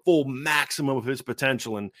reaches the full maximum of his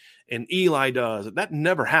potential and Eli does. That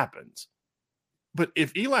never happens. But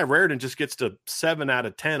if Eli Raridon just gets to 7 out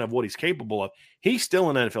of 10 of what he's capable of, he's still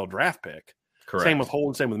an NFL draft pick. Correct. Same with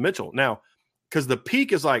Holden, same with Mitchell. Now, because the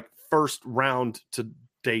peak is like first round to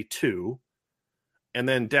day 2. And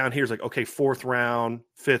then down here is like, okay, 4th round,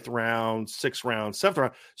 5th round, 6th round, 7th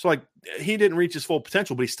round. So like he didn't reach his full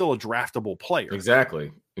potential, but he's still a draftable player.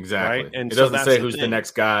 Exactly. Right? And it doesn't say who's the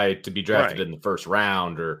next guy to be drafted in the first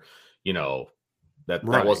round or, that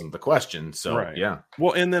wasn't the question. So, yeah.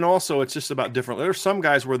 Well, and then also it's just about different. There's some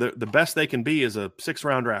guys where the best they can be is a 6th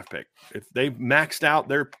round draft pick. If they've maxed out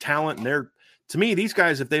their talent and to me, these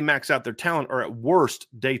guys, if they max out their talent, are at worst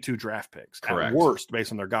day 2 draft picks. Correct. At worst,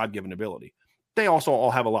 based on their God-given ability. They also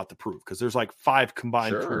all have a lot to prove because there's like 5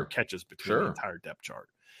 combined career catches between the entire depth chart.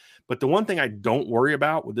 But the one thing I don't worry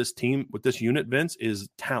about with this team, with this unit, Vince, is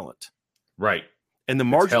talent. Right. And the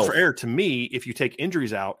margin for error, to me, if you take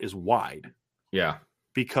injuries out, is wide. Yeah.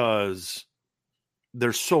 Because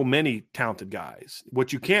there's so many talented guys.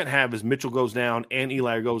 What you can't have is Mitchell goes down and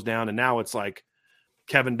Eli goes down, and now it's like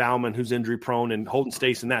Kevin Bauman, who's injury prone, and Holden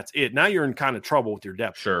Stacy, and that's it. Now you're in kind of trouble with your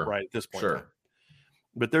depth, right, at this point. Sure.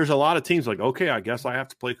 But there's a lot of teams like, okay, I guess I have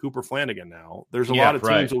to play Cooper Flanagan now. There's a lot of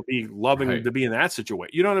teams will be loving to be in that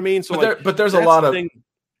situation. You know what I mean? So, but there's a lot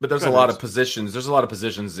of positions. There's a lot of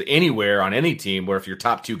positions anywhere on any team where if your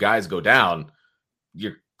top two guys go down,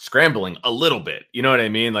 you're scrambling a little bit. You know what I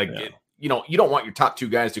mean? Like, you don't want your top two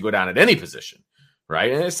guys to go down at any position,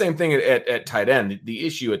 right? And the same thing at tight end. The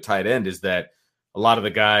issue at tight end is that a lot of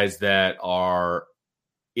the guys that are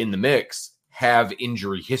in the mix have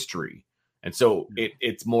injury history. And so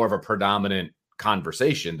it's more of a predominant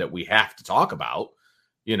conversation that we have to talk about,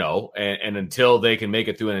 and until they can make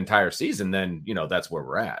it through an entire season, then, that's where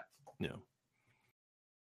we're at. Yeah.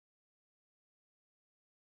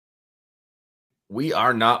 We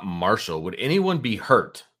are not Marshall. Would anyone be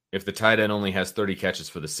hurt if the tight end only has 30 catches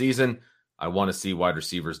for the season? I want to see wide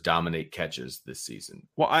receivers dominate catches this season.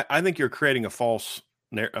 Well, I think you're creating a false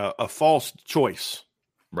choice.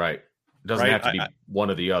 Right. It doesn't have to be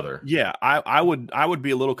one or the other. Yeah, I would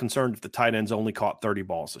be a little concerned if the tight ends only caught 30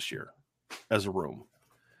 balls this year as a room.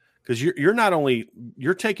 Because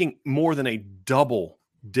you're taking more than a double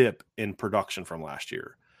dip in production from last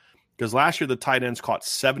year. Because last year the tight ends caught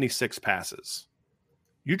 76 passes.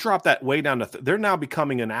 You drop that way down to they're now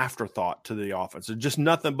becoming an afterthought to the offense. It's just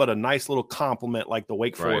nothing but a nice little compliment like the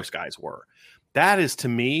Wake Forest guys were. That is, to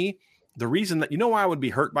me, the reason that, why I would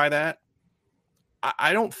be hurt by that?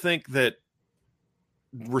 I don't think that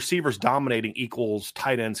receivers dominating equals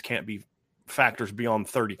tight ends can't be factors beyond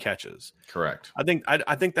 30 catches. Correct. I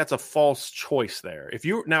think that's a false choice there. If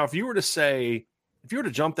you were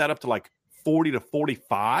to jump that up to like 40 to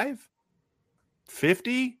 45,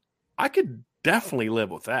 50, I could definitely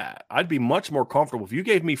live with that. I'd be much more comfortable if you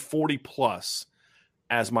gave me 40 plus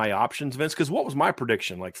as my options, Vince, because what was my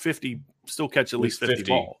prediction? Like 50, still catch at least 50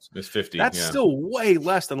 balls. It's 50. That's still way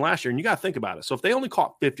less than last year. And you got to think about it. So if they only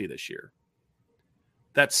caught 50 this year,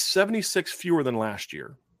 that's 76 fewer than last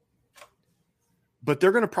year. But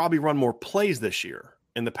they're going to probably run more plays this year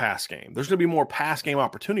in the pass game. There's going to be more pass game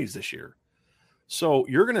opportunities this year. So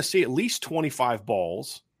you're going to see at least 25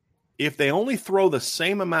 balls. If they only throw the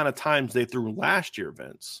same amount of times they threw last year,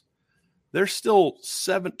 Vince, there's still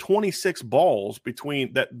 26 balls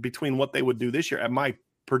between what they would do this year at my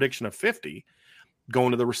prediction of 50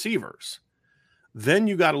 going to the receivers. Then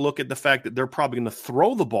you got to look at the fact that they're probably going to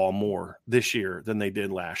throw the ball more this year than they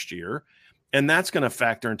did last year. And that's going to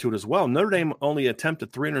factor into it as well. Notre Dame only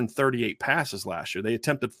attempted 338 passes last year. They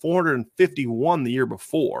attempted 451 the year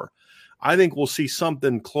before. I think we'll see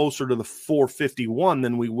something closer to the 451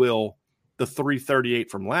 than we will the 338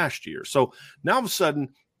 from last year. So now all of a sudden,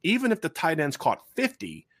 even if the tight ends caught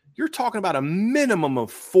 50, you're talking about a minimum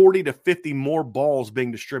of 40 to 50 more balls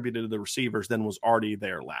being distributed to the receivers than was already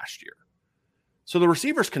there last year. So the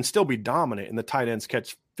receivers can still be dominant and the tight ends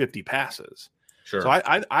catch 50 passes. Sure. So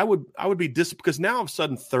I would be because now all of a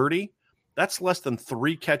sudden 30, that's less than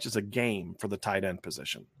 3 catches a game for the tight end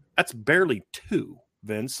position. That's barely 2,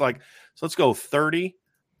 Vince. So let's go 30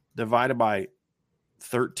 divided by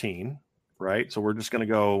 13, right? So we're just going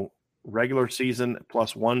to go regular season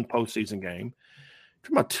plus 1 postseason game.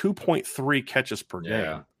 Talking about 2.3 catches per game.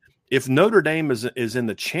 Yeah. If Notre Dame is in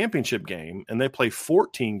the championship game and they play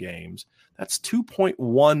 14 games, that's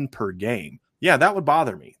 2.1 per game. Yeah, that would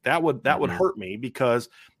bother me. That would hurt me because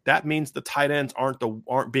that means the tight ends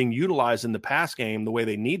aren't being utilized in the pass game the way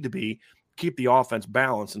they need to be, keep the offense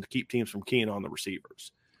balanced and to keep teams from keying on the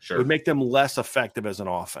receivers. Sure. It would make them less effective as an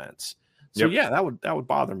offense. So yeah, that would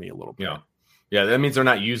bother me a little bit. Yeah, that means they're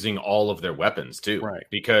not using all of their weapons too. Right.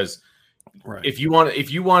 Because if you want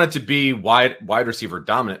it to be wide receiver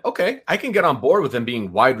dominant, okay, I can get on board with them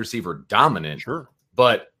being wide receiver dominant. Sure.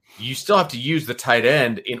 But you still have to use the tight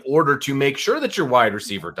end in order to make sure that you're wide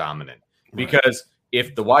receiver dominant. Because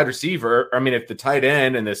if the if the tight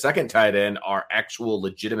end and the second tight end are actual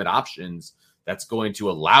legitimate options, that's going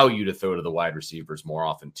to allow you to throw to the wide receivers more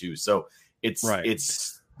often too. So it's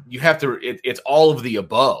all of the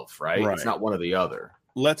above, right? It's not one or the other.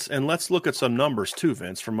 Let's look at some numbers too,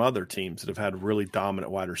 Vince, from other teams that have had really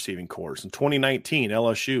dominant wide receiving cores. In 2019,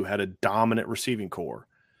 LSU had a dominant receiving core.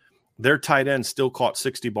 Their tight end still caught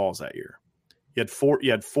 60 balls that year. You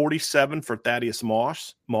had 47 for Thaddeus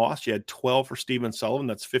Moss. You had 12 for Stephen Sullivan.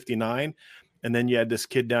 That's 59. And then you had this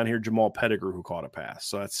kid down here, Jamal Pettigrew, who caught a pass.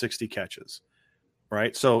 So that's 60 catches.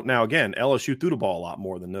 Right. So now, again, LSU threw the ball a lot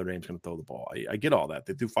more than Notre Dame's going to throw the ball. I get all that.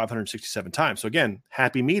 They threw 567 times. So, again,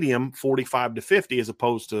 happy medium, 45 to 50 as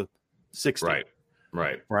opposed to 60.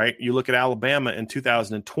 Right. You look at Alabama in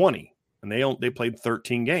 2020, and they played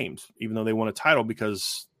 13 games, even though they won a title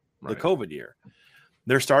because the COVID year.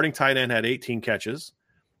 Their starting tight end had 18 catches.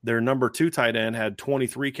 Their number 2 tight end had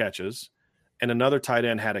 23 catches, and another tight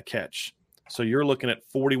end had a catch. So you're looking at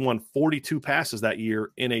 42 passes that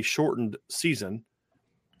year in a shortened season,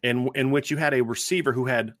 in which you had a receiver who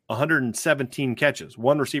had 117 catches.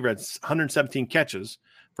 One receiver had 117 catches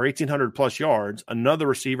for 1,800 plus yards. Another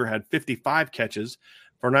receiver had 55 catches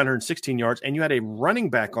for 916 yards. And you had a running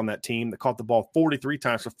back on that team that caught the ball 43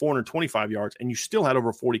 times for 425 yards. And you still had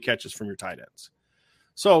over 40 catches from your tight ends.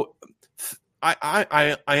 So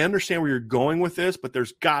I understand where you're going with this, but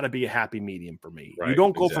there's got to be a happy medium for me. Right, you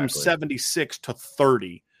don't go from 76 to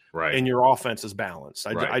 30 and your offense is balanced.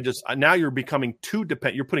 Now you're becoming too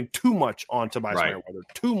dependent. You're putting too much on Tobias Merriweather,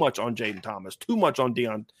 too much on Jaden Thomas, too much on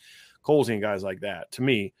Deion Colsey and guys like that, to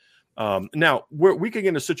me. Now, we could get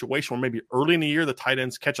in a situation where maybe early in the year the tight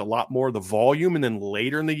ends catch a lot more of the volume, and then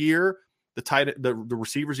later in the year the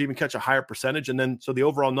receivers even catch a higher percentage, and then so the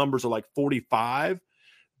overall numbers are like 45,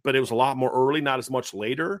 but it was a lot more early, not as much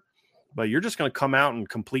later. But you're just going to come out and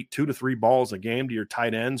complete 2 to 3 balls a game to your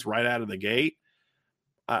tight ends right out of the gate.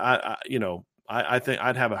 I think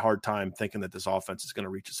I'd have a hard time thinking that this offense is going to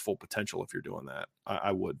reach its full potential if you're doing that.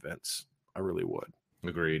 I would, Vince. I really would.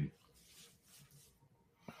 Agreed.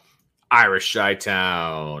 Irish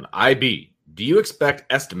Chi-Town. IB, do you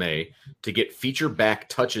expect Estime to get feature back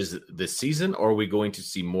touches this season, or are we going to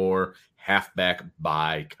see more halfback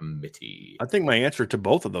by committee? I think my answer to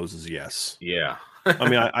both of those is yes. Yeah. I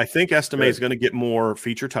mean, I think Estime is going to get more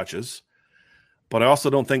feature touches, but I also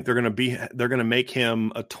don't think they're going to make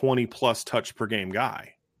him a 20-plus touch per game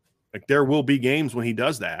guy. Like, there will be games when he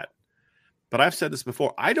does that. But I've said this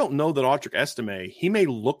before. I don't know that Audric Estime, he may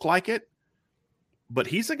look like it, but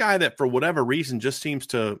he's a guy that for whatever reason just seems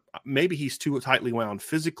to, maybe he's too tightly wound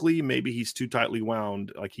physically. Maybe he's too tightly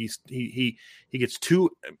wound. Like he gets too,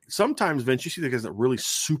 sometimes Vince, you see the guys that really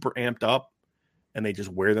super amped up and they just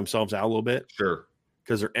wear themselves out a little bit. Sure.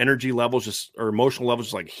 Because their energy levels or emotional levels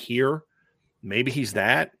just like here. Maybe he's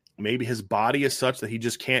that. Maybe his body is such that he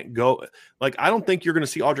just can't go. Like, I don't think you're going to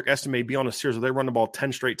see Audric Estime be on a series where they run the ball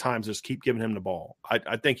 10 straight times, just keep giving him the ball.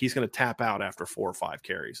 I think he's going to tap out after 4 or 5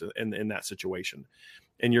 carries in that situation.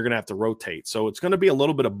 And you're going to have to rotate. So it's going to be a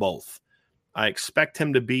little bit of both. I expect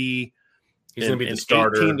him to be – he's going to be the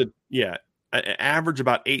starter. Average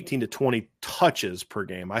about 18 to 20 touches per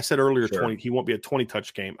game. I said earlier 20. He won't be a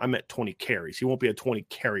 20-touch game. I meant 20 carries. He won't be a 20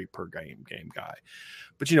 carry per game guy.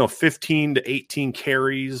 But, 15 to 18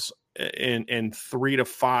 carries and 3 to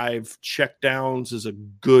 5 checkdowns is a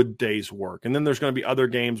good day's work. And then there's going to be other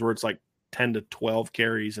games where it's like 10 to 12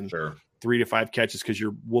 carries and 3 to 5 catches because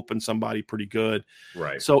you're whooping somebody pretty good.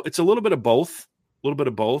 Right. So it's a little bit of both. But at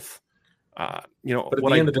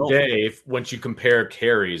the end of the day, once you compare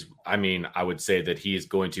carries, I mean, I would say that he is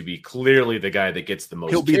going to be clearly the guy that gets the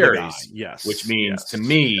most carries. Yes. Which means to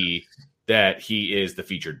me that he is the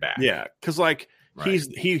featured back. Yeah. Because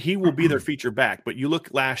he will be their feature back. But you look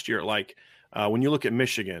last year, when you look at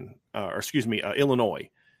Michigan, Illinois,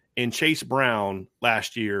 and Chase Brown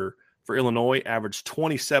last year for Illinois averaged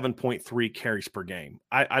 27.3 carries per game.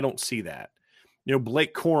 I don't see that.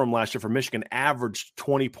 Blake Corum last year for Michigan averaged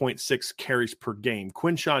 20.6 carries per game.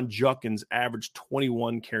 Quinshon Judkins averaged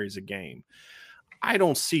 21 carries a game. I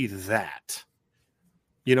don't see that.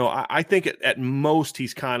 I think at most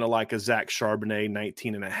he's kind of like a Zach Charbonnet,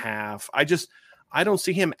 19 and a half. I don't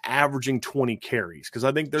see him averaging 20 carries because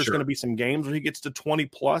I think there's going to be some games where he gets to 20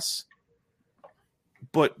 plus.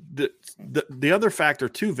 But the other factor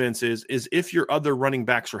too, Vince, is if your other running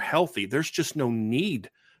backs are healthy, there's just no need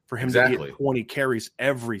for him to get 20 carries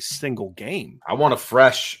every single game. I want a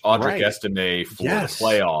fresh Audric Estime for the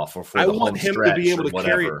playoff or for the home stretch. I want him to be able to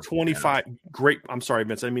carry 25. Yeah. Great. I'm sorry,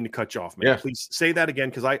 Vince. I didn't mean to cut you off, man. Yeah. Please say that again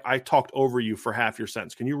because I talked over you for half your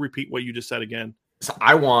sentence. Can you repeat what you just said again? So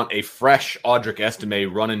I want a fresh Audric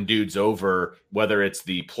Estime running dudes over, whether it's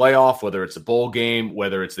the playoff, whether it's a bowl game,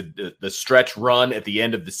 whether it's the stretch run at the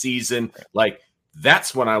end of the season. Like,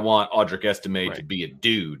 that's when I want Audric Estime to be a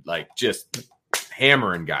dude, like just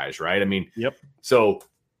hammering guys, right? I mean, so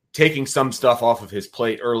taking some stuff off of his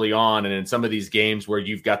plate early on, and in some of these games where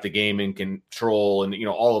you've got the game in control and,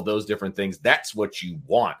 all of those different things, that's what you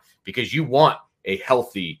want, because you want a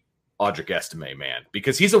healthy Audric Estime, man,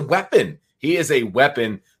 because he's a weapon. He is a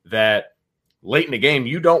weapon that late in the game,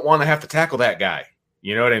 you don't want to have to tackle that guy.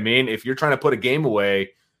 You know what I mean? If you're trying to put a game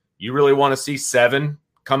away, you really want to see 7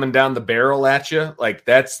 coming down the barrel at you. Like,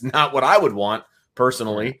 that's not what I would want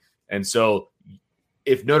personally. And so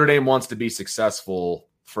if Notre Dame wants to be successful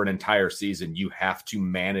for an entire season, you have to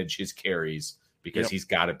manage his carries because he's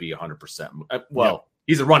got to be 100%. Well,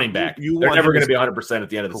 He's a running back. They're never going to be 100% at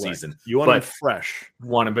the end of the correct. season. You want him fresh.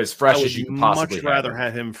 Want him as fresh as you can possibly much rather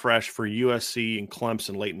have him fresh for USC and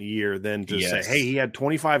Clemson late in the year than to say, hey, he had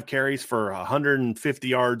 25 carries for 150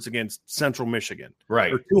 yards against Central Michigan.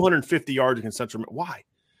 Right. Or 250 yards against Central. Why?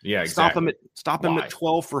 Yeah, exactly. Stop him at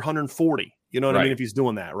 12 for 140. You know what I mean? If he's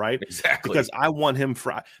doing that, right? Exactly. Because I want him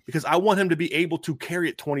to be able to carry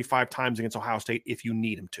it 25 times against Ohio State if you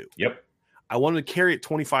need him to. Yep. I want him to carry it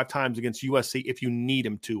 25 times against USC if you need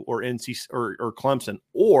him to, or NC or Clemson,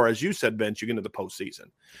 or as you said, Vince, you get into the postseason.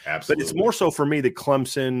 Absolutely. But it's more so for me that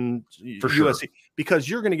Clemson, for USC, sure. because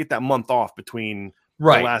you're going to get that month off between the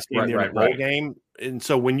last game and the bowl game. And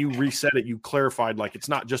so when you reset it, you clarified like it's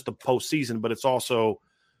not just the postseason, but it's also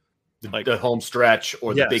like the home stretch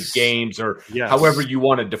or the big games or however you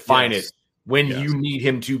want to define it. When you need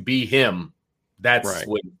him to be him. That's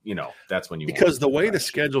when that's when you because the way the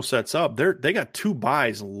schedule sets up, they got 2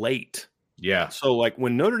 byes late. Yeah. So like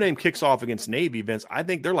when Notre Dame kicks off against Navy, Vince, I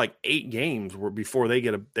think they're like 8 games before they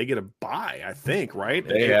get a bye. I think right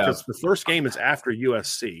because the first game is after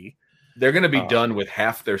USC. They're going to be done with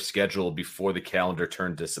half their schedule before the calendar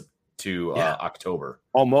turned to October.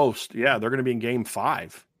 Almost, yeah. They're going to be in Game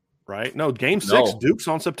 5, right? No, Game 6. Duke's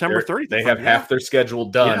on September 30th. They have half their schedule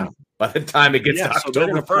done. By the time it gets to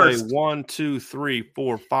October 1st. Play 1, 2, 3,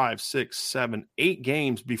 4, 5, 6, 7, 8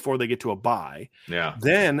 games before they get to a bye. Yeah.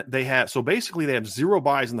 Then they have basically they have 0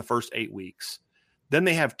 byes in the first 8 weeks. Then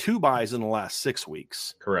they have 2 byes in the last 6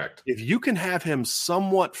 weeks. Correct. If you can have him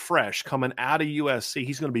somewhat fresh coming out of USC,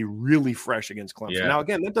 he's going to be really fresh against Clemson. Yeah. Now,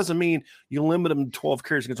 again, that doesn't mean you limit him to 12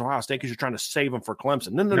 carries against Ohio State because you're trying to save him for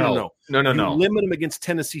Clemson. No. You limit him against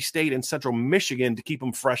Tennessee State and Central Michigan to keep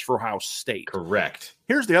him fresh for Ohio State. Correct.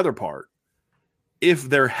 Here's the other part. If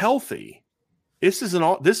they're healthy,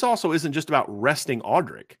 this also isn't just about resting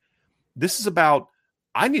Audric. This is about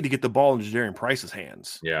I need to get the ball in Jadarian Price's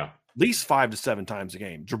hands. Yeah. At least 5 to 7 times a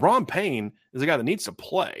game. Jabron Payne is a guy that needs to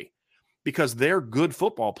play because they're good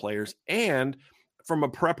football players. And from a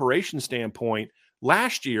preparation standpoint,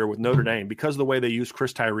 last year with Notre Dame, because of the way they used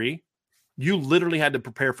Chris Tyree, you literally had to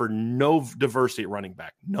prepare for no diversity at running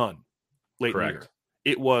back. None. Late in the year.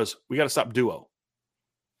 It was, we got to stop duo.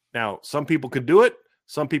 Now, some people could do it.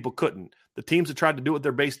 Some people couldn't. The teams that tried to do it with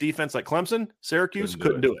their base defense, like Clemson, Syracuse,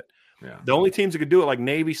 couldn't do it. Yeah. The only teams that could do it, like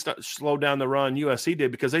Navy, slowed down the run. USC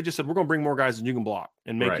did because they just said we're going to bring more guys than you can block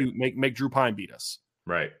and make Drew Pine beat us.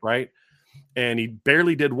 Right. And he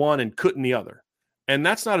barely did one and couldn't the other. And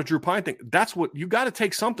that's not a Drew Pine thing. That's what you got to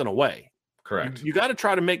take something away. Correct. You got to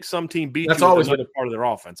try to make some team beat. That's you always another part of their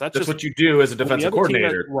offense. That's just what you do as a defensive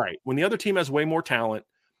coordinator. When the other team has way more talent,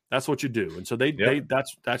 that's what you do. And so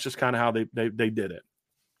that's just kind of how they did it.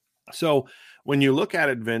 So when you look at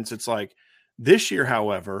it, Vince, it's like this year,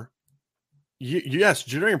 however. Yes,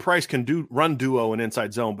 Jadarian Price can run duo and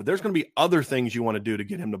inside zone, but there's going to be other things you want to do to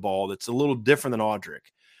get him the ball that's a little different than Audric.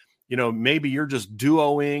 Maybe you're just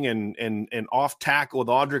duoing and off tackle with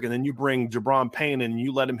Audric, and then you bring Jabron Payne and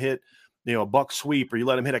you let him hit, a buck sweep, or you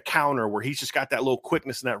let him hit a counter where he's just got that little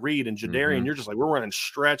quickness in that read. And Jadarian, you're just like, we're running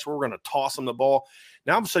stretch, we're going to toss him the ball.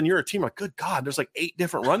 Now all of a sudden you're a team like, good God, there's like 8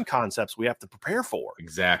 different run concepts we have to prepare for.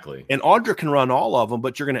 Exactly. And Audric can run all of them,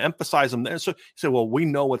 but you're going to emphasize them there. So you say, well, we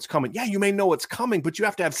know what's coming. Yeah, you may know what's coming, but you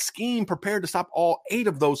have to have scheme prepared to stop all 8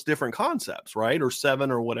 of those different concepts, right? Or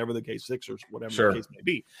 7 or whatever the case, 6 or whatever the case may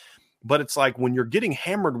be. But it's like when you're getting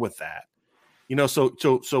hammered with that,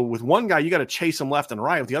 so with one guy, you got to chase him left and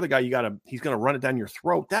right. With the other guy, he's going to run it down your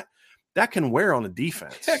throat. That can wear on a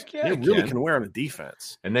defense. Heck yeah, it really can wear on a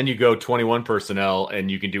defense. And then you go 21 personnel, and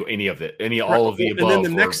you can do any of it, all of the above. And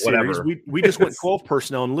then the next series, we just went 12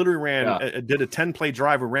 personnel and literally did a 10-play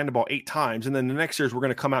drive. We ran the ball 8 times, and then the next series we're going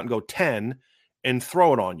to come out and go 10 and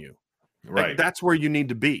throw it on you. Right, that's where you need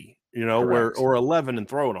to be. Or 11 and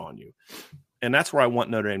throw it on you. And that's where I want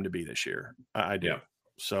Notre Dame to be this year. I do. Yep.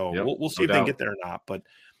 So we'll see if they get there or not. But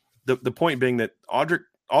the point being that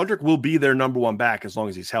Audric will be their number 1 back as long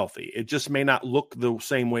as he's healthy. It just may not look the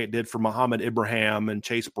same way it did for Muhammad Ibrahim and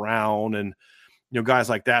Chase Brown and guys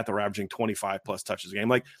like that were averaging 25 plus touches a game.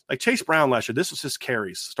 Like Chase Brown last year, this was his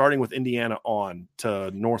carries starting with Indiana on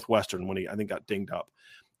to Northwestern when he I think got dinged up.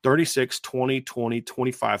 36, 20, 20,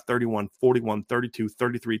 25, 31, 41, 32,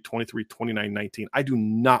 33, 23, 29, 19. I do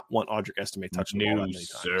not want Audric Estime touching the ball that many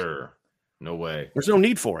times. Sir. No way. There's no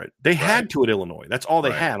need for it. They had to at Illinois. That's all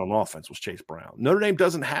they had on offense was Chase Brown. Notre Dame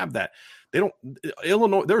doesn't have that. They don't.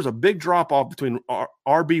 Illinois. There was a big drop off between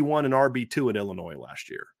RB1 and RB2 in Illinois last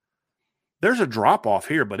year. There's a drop off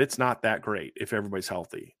here, but it's not that great if everybody's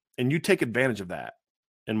healthy. And you take advantage of that,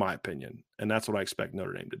 in my opinion. And that's what I expect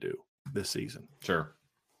Notre Dame to do this season. Sure.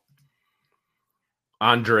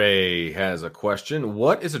 Andre has a question.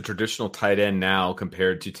 What is a traditional tight end now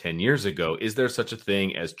compared to 10 years ago? Is there such a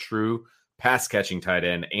thing as true pass catching tight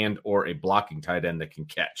end and or a blocking tight end that can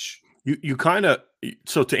catch? You kind of,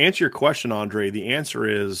 so to answer your question, Andre, the answer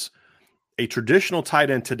is a traditional tight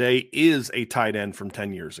end today is a tight end from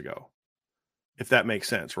 10 years ago. If that makes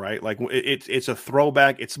sense, right? Like it's a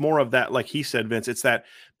throwback. It's more of that, like he said, Vince, it's that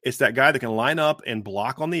guy that can line up and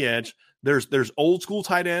block on the edge. There's old school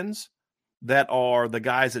tight ends that are the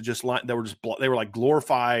guys that they were like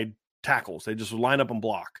glorified tackles. They just line up and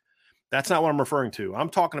block. That's not what I'm referring to. I'm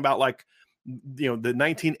talking about like, the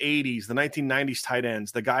 1980s, the 1990s tight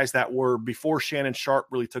ends, the guys that were before Shannon Sharp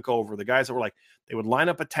really took over, the guys that were like, they would line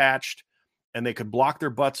up attached and they could block their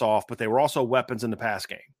butts off, but they were also weapons in the pass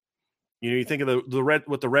game. You think of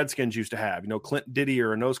what the Redskins used to have, Clint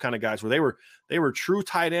Didier and those kind of guys where they were true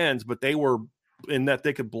tight ends, but they were in that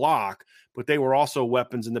they could block, but they were also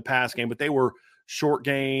weapons in the pass game, but they were short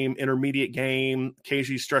game, intermediate game,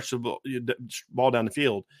 occasionally stretch the ball down the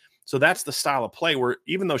field. So that's the style of play where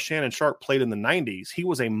even though Shannon Sharp played in the 90s, he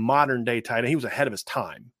was a modern day tight end. He was ahead of his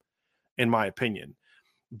time, in my opinion.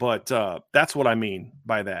 But that's what I mean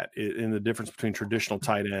by that, in the difference between traditional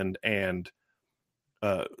tight end and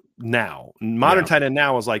now. Modern tight end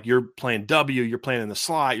now is like you're playing W, you're playing in the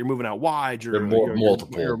slot, you're moving out wide. You're more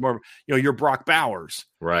multiple. You're Brock Bowers.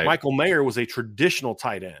 Right. Michael Mayer was a traditional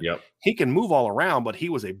tight end. Yep. He can move all around, but he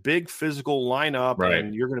was a big physical lineup, right.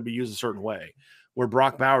 And you're going to be used a certain way. Where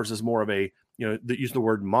Brock Bowers is more of a, use the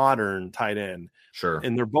word modern tight end. Sure.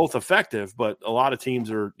 And they're both effective, but a lot of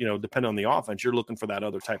teams are, depending on the offense, you're looking for that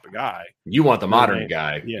other type of guy. You want the modern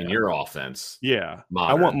guy in your offense. Yeah.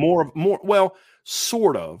 Modern. I want more, well,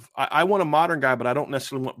 sort of. I want a modern guy, but I don't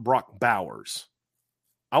necessarily want Brock Bowers.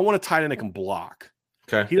 I want a tight end that can block.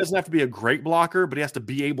 Okay. He doesn't have to be a great blocker, but he has to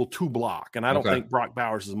be able to block. And I don't think Brock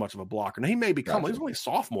Bowers is much of a blocker. Now, he may become, he was only a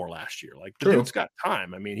sophomore last year. Like, the dude's got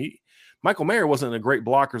time. I mean, Michael Mayer wasn't a great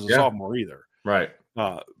blocker as a sophomore either. Right.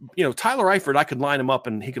 Tyler Eifert, I could line him up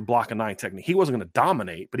and he could block a 9 technique. He wasn't going to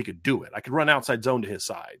dominate, but he could do it. I could run outside zone to his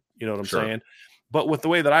side. You know what I'm saying? But with the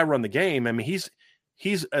way that I run the game, I mean,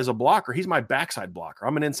 he's as a blocker, he's my backside blocker.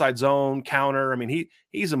 I'm an inside zone counter. I mean,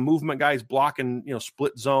 he's a movement guy. He's blocking,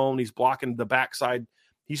 split zone. He's blocking the backside.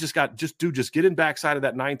 He's just get in backside of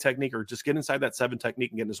that 9 technique or just get inside that 7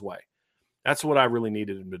 technique and get in his way. That's what I really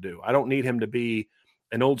needed him to do. I don't need him to be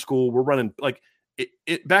an old school. We're running like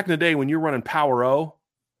it back in the day when you're running power O,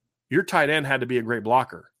 your tight end had to be a great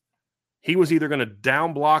blocker. He was either going to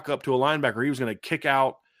down block up to a linebacker, or he was going to kick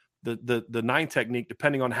out the 9 technique,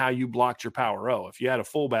 depending on how you blocked your power O. If you had a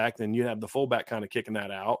fullback, then you have the fullback kind of kicking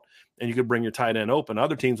that out, and you could bring your tight end open.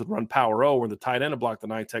 Other teams would run power O, where the tight end would block the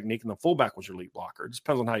 9 technique, and the fullback was your lead blocker. It just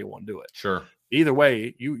depends on how you want to do it. Sure. Either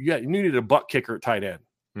way, you needed a butt kicker at tight end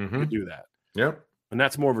to do that. Yep. And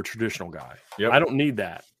that's more of a traditional guy. Yep. I don't need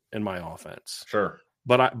that in my offense. Sure.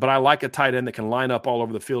 But I like a tight end that can line up all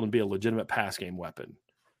over the field and be a legitimate pass game weapon,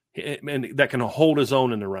 and that can hold his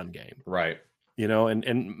own in the run game. Right.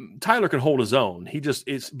 And Tyler can hold his own. He just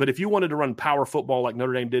is. But if you wanted to run power football like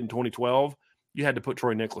Notre Dame did in 2012, you had to put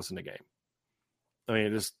Troy Nicholas in the game. I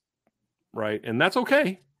mean, just right. And that's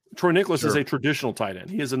okay. Troy Nicholas is a traditional tight end.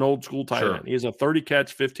 He is an old school tight end. He is a 30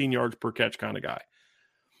 catch, 15 yards per catch kind of guy.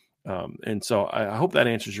 And so I hope that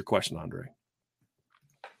answers your question, Andre.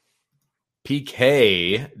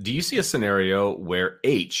 PK, do you see a scenario where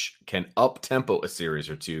H can up-tempo a series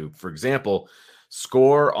or two? For example,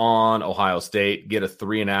 score on Ohio State, get a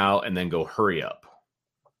 3-and-out, and then go hurry up.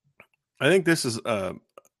 I think this is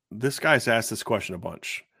this guy's asked this question a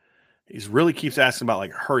bunch. He's really keeps asking about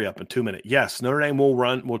like hurry up in 2 minutes. Yes, Notre Dame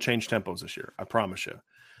will change tempos this year. I promise you.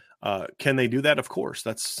 Can they do that? Of course.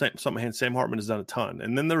 That's something Sam Hartman has done a ton.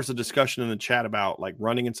 And then there was a discussion in the chat about like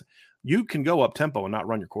running. And you can go up tempo and not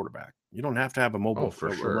run your quarterback. You don't have to have a mobile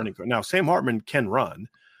running. Now, Sam Hartman can run.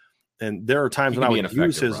 And there are times when I would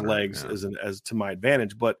use his legs as to my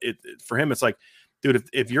advantage. But for him, it's like, dude,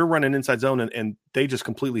 if you're running inside zone and they just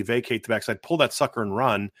completely vacate the backside, pull that sucker and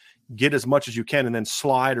run, get as much as you can, and then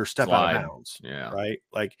slide or step out of bounds. Yeah. Right.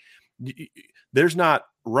 Like there's not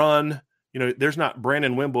run. There's not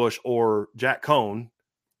Brandon Wimbush or Jack Cohn,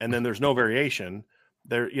 and then there's no variation.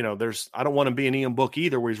 There's I don't want him being Ian Book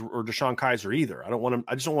either, or Deshaun Kaiser either. I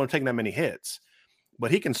just don't want to take that many hits. But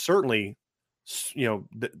he can certainly,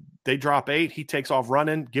 they drop 8, he takes off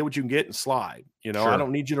running, get what you can get and slide. I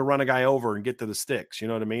don't need you to run a guy over and get to the sticks. You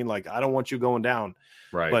know what I mean? Like I don't want you going down.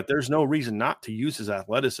 Right. But there's no reason not to use his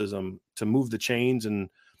athleticism to move the chains and.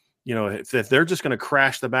 If they're just going to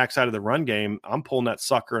crash the backside of the run game, I'm pulling that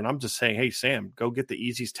sucker and I'm just saying, hey, Sam, go get the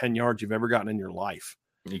easiest 10 yards you've ever gotten in your life.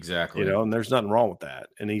 Exactly. And there's nothing wrong with that.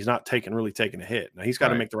 And he's not really taking a hit. Now he's got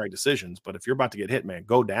to make the right decisions, but if you're about to get hit, man,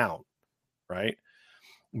 go down. Right.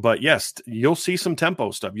 But yes, you'll see some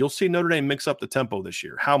tempo stuff. You'll see Notre Dame mix up the tempo this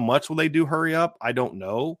year. How much will they do hurry up? I don't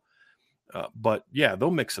know. But yeah,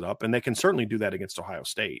 they'll mix it up, and they can certainly do that against Ohio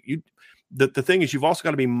State. The thing is, you've also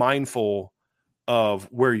got to be mindful of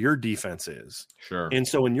where your defense is. Sure. And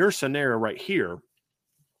so in your scenario right here,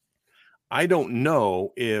 I don't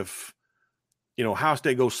know if, Ohio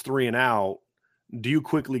State goes 3 and out. Do you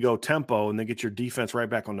quickly go tempo and then get your defense right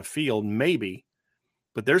back on the field? Maybe.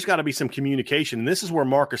 But there's got to be some communication. And this is where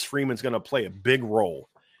Marcus Freeman's going to play a big role.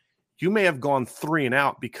 You may have gone 3 and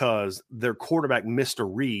out because their quarterback missed a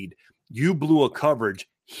read. You blew a coverage.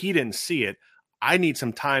 He didn't see it. I need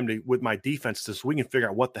some time with my defense so we can figure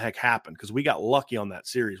out what the heck happened because we got lucky on that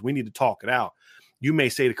series. We need to talk it out. You may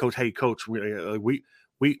say to coach, hey, coach, we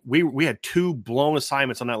had 2 blown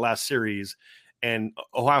assignments on that last series, and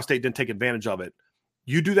Ohio State didn't take advantage of it.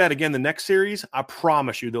 You do that again the next series, I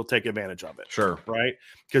promise you they'll take advantage of it. Sure. Right?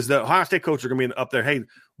 Because the Ohio State coaches are going to be up there. Hey,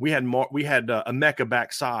 we had a Mecca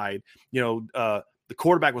backside. The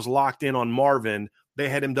quarterback was locked in on Marvin. They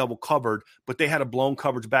had him double covered, but they had a blown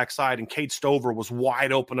coverage backside, and Cade Stover was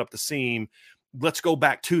wide open up the seam. Let's go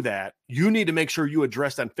back to that. You need to make sure you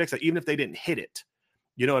address that and fix that, even if they didn't hit it.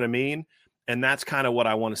 You know what I mean? And that's kind of what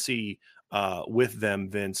I want to see with them,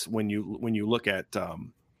 Vince. When you look at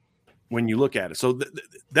it, so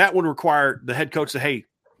that would require the head coach to, hey,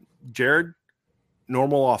 Jared,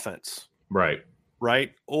 normal offense, right?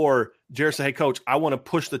 Or Jared say, hey, coach, I want to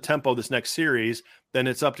push the tempo this next series. Then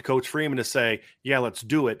it's up to Coach Freeman to say, yeah, let's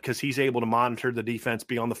do it, because he's able to monitor the defense,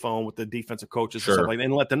 be on the phone with the defensive coaches and stuff like that,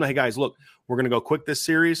 and let them know, hey, guys, look, we're going to go quick this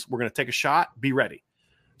series. We're going to take a shot. Be ready.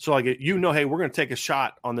 So, hey, we're going to take a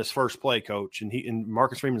shot on this first play, coach. And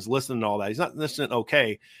Marcus Freeman's listening to all that. He's not listening,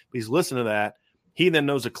 okay, but he's listening to that. He then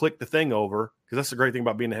knows to click the thing over, because that's the great thing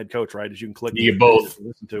about being a head coach, right, is you can click. You get both.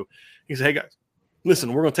 Listen to. He said, hey, guys,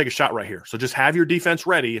 listen, we're going to take a shot right here. So just have your defense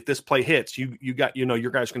ready. If this play hits, you got, your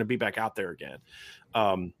guys are going to be back out there again.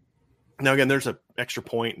 Now, again, there's an extra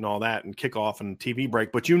point and all that and kickoff and TV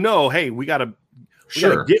break, but hey, we got to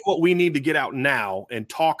get what we need to get out now and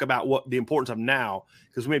talk about what the importance of now,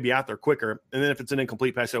 because we may be out there quicker. And then if it's an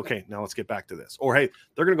incomplete pass, say, okay, now let's get back to this. Or, hey,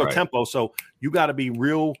 they're going to go tempo. So you got to be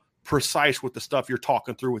real precise with the stuff you're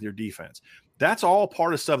talking through with your defense. That's all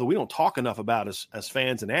part of stuff that we don't talk enough about as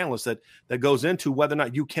fans and analysts that goes into whether or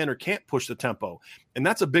not you can or can't push the tempo. And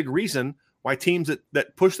that's a big reason why teams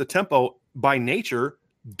that push the tempo by nature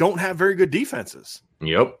don't have very good defenses.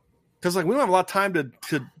 Yep. Because we don't have a lot of time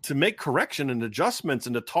to make correction and adjustments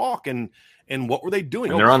and to talk and what were they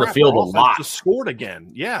doing? And they're on the field a lot. Just scored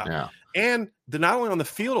again. Yeah. And they're not only on the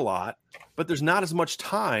field a lot, but there's not as much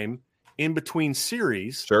time in between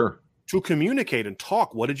series to communicate and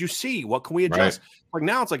talk. What did you see? What can we adjust? Like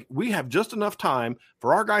now it's we have just enough time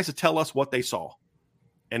for our guys to tell us what they saw.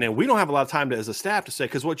 And then we don't have a lot of time as a staff to say,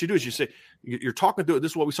 because what you do is you say, you're talking through it.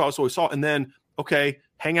 This is what we saw. This is what we saw. And then, okay,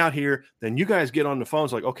 hang out here. Then you guys get on the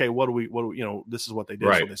phones okay, what do we, this is what they did.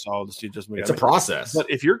 Right. So they saw this. It's a process. But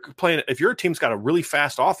if your team's got a really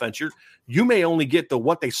fast offense, you may only get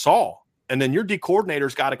what they saw. And then your D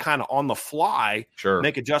coordinator's got to kind of on the fly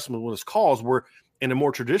make adjustments with his calls, where in a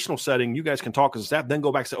more traditional setting, you guys can talk as a staff, then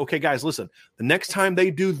go back and say, okay, guys, listen, the next time they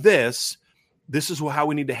do this is how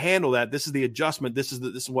we need to handle that. This is the adjustment. This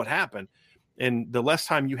is what happened. And the less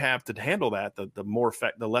time you have to handle that,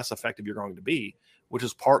 the less effective you're going to be, which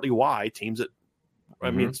is partly why teams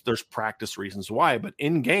there's practice reasons why, but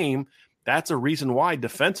in game, that's a reason why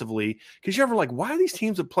defensively, because you're ever why are these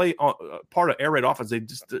teams that play part of air raid offense?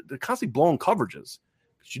 They're constantly blowing coverages.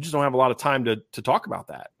 You just don't have a lot of time to talk about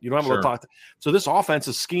that. You don't have a lot of time. So this offense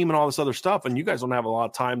is scheming all this other stuff, and you guys don't have a lot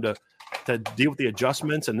of time to deal with the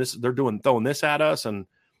adjustments. And they're throwing this at us, and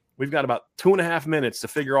we've got about 2.5 minutes to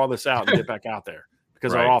figure all this out and get back out there,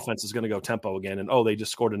 because our offense is going to go tempo again. And they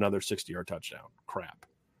just scored another 60-yard touchdown. Crap.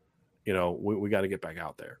 We got to get back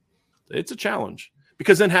out there. It's a challenge.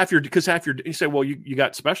 Because then half your you say, well, you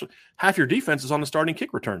got half your defense is on the starting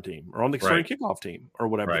kick return team or on the starting kickoff team or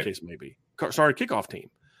whatever the case may be. Starting kickoff team,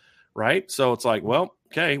 right? So it's well,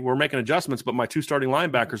 okay, we're making adjustments, but my 2 starting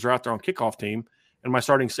linebackers are out there on kickoff team, and my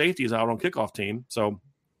starting safety is out on kickoff team. So,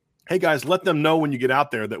 hey guys, let them know when you get out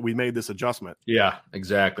there that we made this adjustment. Yeah,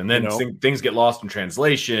 exactly. And then things get lost in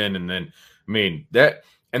translation, and then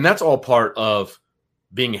that's all part of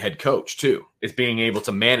being a head coach too. It's being able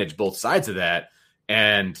to manage both sides of that.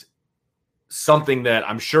 And something that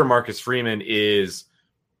I'm sure Marcus Freeman is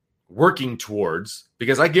working towards,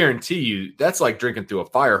 because I guarantee you that's like drinking through a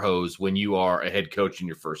fire hose when you are a head coach in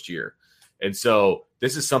your first year. And so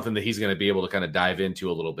this is something that he's going to be able to kind of dive into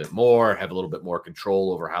a little bit more, have a little bit more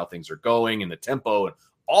control over how things are going and the tempo and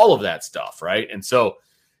all of that stuff, right? And so,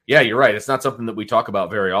 yeah, you're right. It's not something that we talk about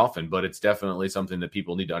very often, but it's definitely something that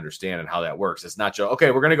people need to understand and how that works. It's not just,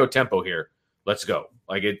 okay, we're going to go tempo here. Let's go.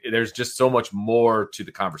 Like there's just so much more to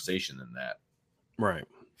the conversation than that. Right.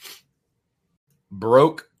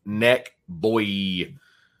 Broke neck boy.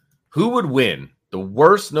 Who would win? The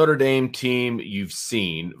worst Notre Dame team you've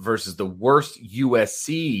seen versus the worst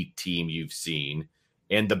USC team you've seen,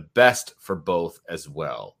 and the best for both as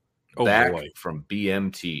well. Back from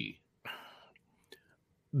BMT.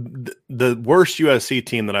 The worst USC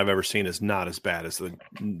team that I've ever seen is not as bad as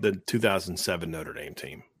the 2007 Notre Dame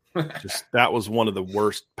team. That was one of the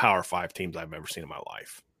worst Power 5 teams I've ever seen in my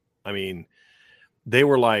life. I mean, they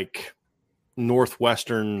were like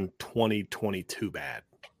Northwestern 2022 bad,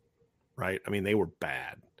 right? I mean, they were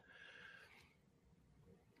bad.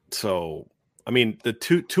 So, I mean, the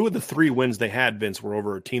two of the 3 wins they had, Vince, were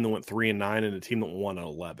over a team that went 3-9 and a team that won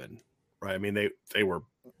 11, right? I mean, they were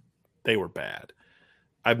bad.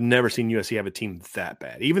 I've never seen USC have a team that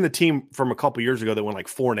bad. Even the team from a couple years ago that went like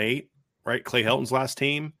 4-8, right? Clay Helton's last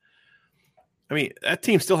team. I mean, that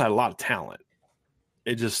team still had a lot of talent.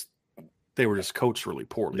 They were just coached really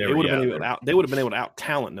poorly. They would have been able to out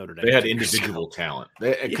talent Notre Dame. They had individual talent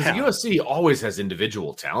because USC always has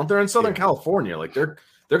individual talent. They're in Southern California, like they're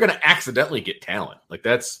going to accidentally get talent. Like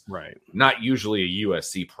that's right. Not usually a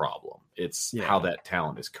USC problem. It's how that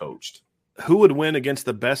talent is coached. Who would win against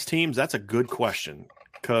the best teams? That's a good question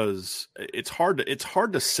because it's hard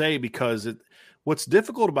to say because what's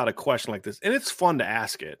difficult about a question like this, and it's fun to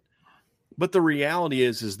ask it. But the reality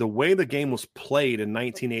is the way the game was played in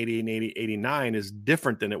 1980 and 89 is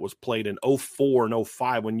different than it was played in 04 and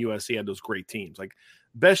 05 when USC had those great teams. Like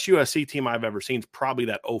best USC team I've ever seen is probably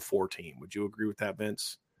that 04 team. Would you agree with that,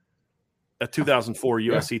 Vince? That 2004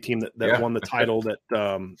 USC team that won the title that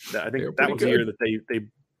I think that was the year that they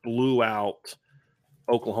blew out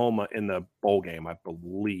Oklahoma in the bowl game, I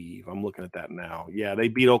believe. I'm looking at that now. Yeah, they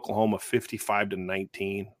beat Oklahoma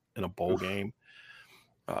 55-19 in a bowl game.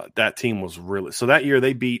 That team was really – so that year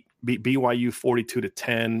they beat BYU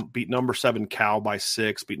 42-10, beat number 7 Cal by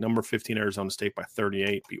 6, beat number 15 Arizona State by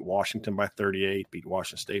 38, beat Washington by 38, beat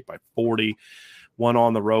Washington State by 40, won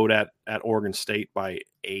on the road at Oregon State by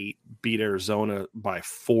 8, beat Arizona by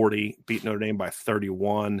 40, beat Notre Dame by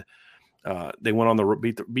 31. They went on the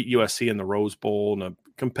beat USC in the Rose Bowl in a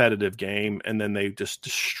competitive game, and then they just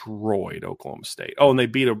destroyed Oklahoma State. Oh, and they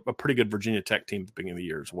beat a pretty good Virginia Tech team at the beginning of the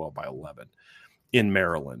year as well by 11. In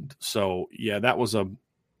Maryland. So yeah, that was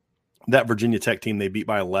that Virginia Tech team they beat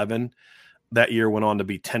by 11 that year went on to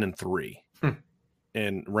be 10-3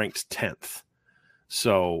 and ranked 10th.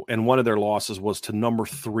 So, and one of their losses was to number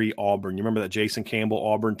 3 Auburn. You remember that Jason Campbell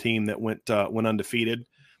Auburn team that went undefeated?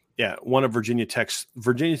 Yeah. One of Virginia Tech's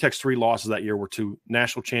 3 losses that year were to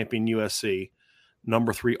national champion USC,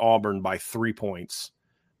 number 3 Auburn by 3 points.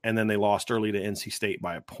 And then they lost early to NC State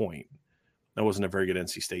by a point. That wasn't a very good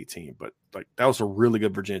NC State team, but like that was a really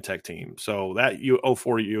good Virginia Tech team. So that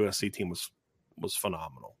 04 USC team was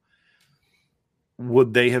phenomenal.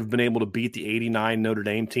 Would they have been able to beat the 89 Notre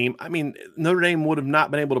Dame team? I mean, Notre Dame would have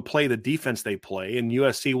not been able to play the defense they play, and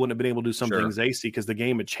USC wouldn't have been able to do some things they see because the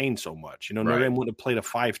game had changed so much. You know, Notre Dame wouldn't have played a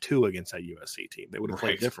 5-2 against that USC team. They would have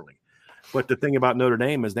played differently. But the thing about Notre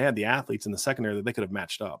Dame is they had the athletes in the secondary that they could have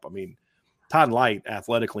matched up. I mean, Todd Light,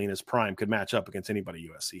 athletically in his prime, could match up against anybody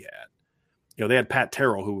USC had. You know, they had Pat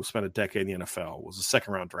Terrell, who spent a decade in the NFL, was a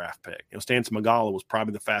second-round draft pick. You know, Stanton Magala was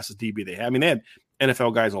probably the fastest DB they had. I mean, they had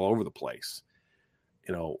NFL guys all over the place.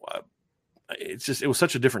 You know, it was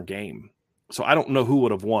such a different game. So I don't know who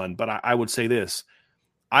would have won, but I would say this.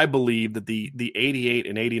 I believe that the 88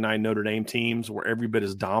 and 89 Notre Dame teams were every bit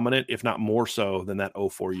as dominant, if not more so, than that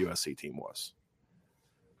 04 USC team was.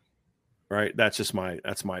 Right? That's my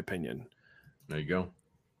opinion. There you go.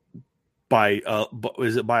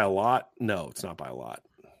 Is it by a lot? No, it's not by a lot.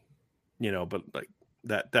 You know, but like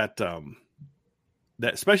that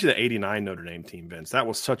especially the 89 Notre Dame team, Vince, that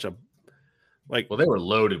was such a they were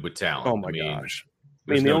loaded with talent. Oh my gosh.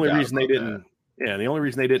 I mean, the only reason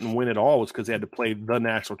they didn't win it all was because they had to play the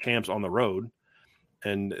national champs on the road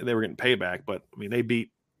and they were getting payback. But I mean, they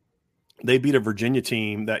beat a Virginia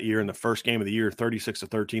team that year in the first game of the year,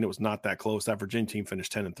 36-13. It was not that close. That Virginia team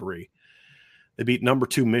finished 10-3. They beat number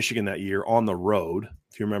 2 Michigan that year on the road.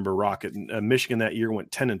 If you remember, Rocket, Michigan that year went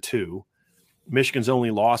 10-2. Michigan's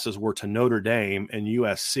only losses were to Notre Dame and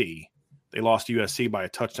USC. They lost to USC by a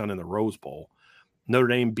touchdown in the Rose Bowl. Notre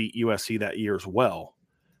Dame beat USC that year as well.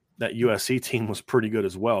 That USC team was pretty good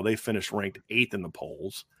as well. They finished ranked 8th in the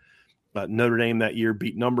polls. Notre Dame that year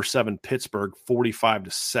beat number 7 Pittsburgh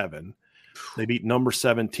 45-7. They beat number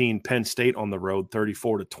 17 Penn State on the road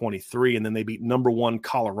 34-23, and then they beat number 1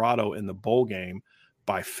 Colorado in the bowl game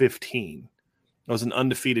by 15. It was an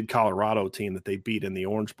undefeated Colorado team that they beat in the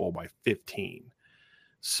Orange Bowl by 15.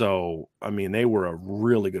 So, I mean, they were a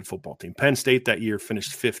really good football team. Penn State that year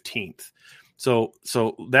finished 15th. So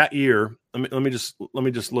that year, let me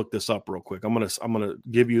just look this up real quick. I'm gonna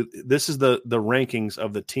give you, this is the rankings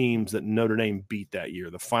of the teams that Notre Dame beat that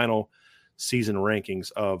year, the final season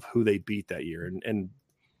rankings of who they beat that year. And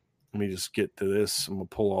let me just get to this. I'm gonna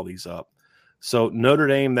pull all these up. So Notre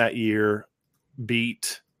Dame that year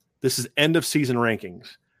beat, this is end of season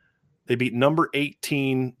rankings. They beat number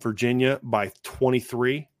 18 Virginia by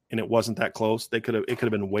 23, and it wasn't that close. It could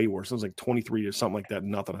have been way worse. It was like 23 or something like that,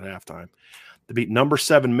 nothing at halftime. They beat number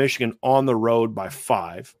 7 Michigan on the road by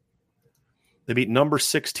 5. They beat number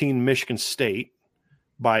 16 Michigan State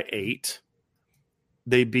by 8.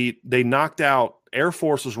 They knocked out, Air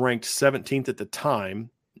Force was ranked 17th at the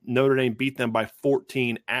time. Notre Dame beat them by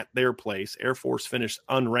 14 at their place. Air Force finished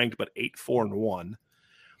unranked but 8-4-1.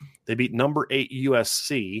 They beat number 8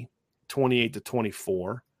 USC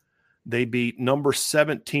 28-24. They beat number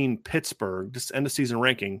 17 Pittsburgh, just end of season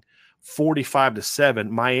ranking, 45-7.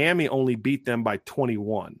 Miami only beat them by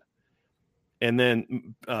 21. And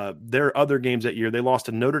then their other games that year, they lost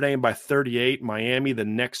to Notre Dame by 38, Miami the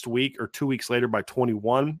next week or 2 weeks later by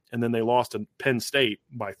 21, and then they lost to Penn State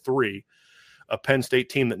by 3. A Penn State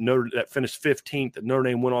team that finished 15th, that Notre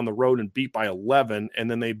Dame went on the road and beat by 11, and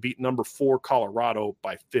then they beat number 4 Colorado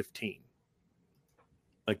by 15.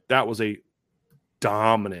 Like, that was a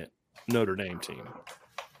dominant Notre Dame team.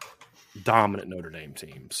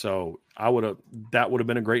 So that would have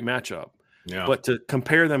been a great matchup. Yeah. But to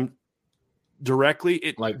compare them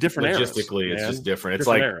directly, like different logistically, eras, it's just different. It's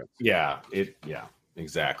different eras. Yeah,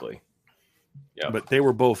 exactly. Yeah. But they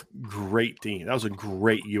were both great teams. That was a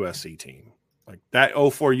great USC team. Like, that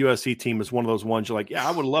 04 USC team is one of those ones you're like, yeah,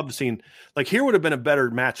 I would have loved to have seen. Like, here would have been a better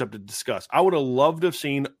matchup to discuss. I would have loved to have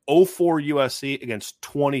seen 04 USC against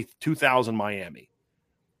 2000 Miami.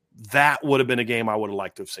 That would have been a game I would have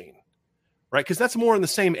liked to have seen, right? Because that's more in the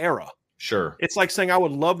same era. Sure. It's like saying I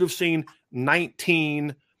would love to have seen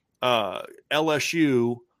 19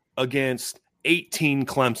 LSU against 18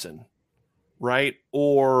 Clemson, right?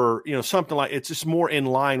 Or, something like, it's just more in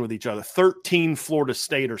line with each other. 13 Florida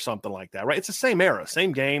State or something like that, right? It's the same era,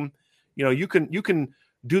 same game. You can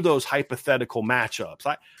do those hypothetical matchups.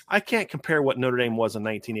 I can't compare what Notre Dame was in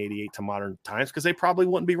 1988 to modern times because they probably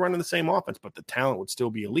wouldn't be running the same offense, but the talent would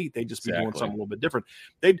still be elite. They'd just be doing something a little bit different.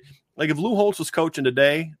 Like if Lou Holtz was coaching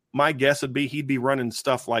today, my guess would be he'd be running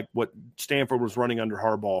stuff like what Stanford was running under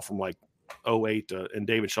Harbaugh from like 08 and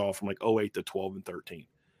David Shaw from like 08 to 12 and 13.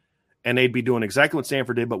 And they'd be doing exactly what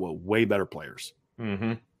Stanford did, but with way better players.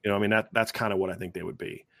 Mm-hmm. That's kind of what I think they would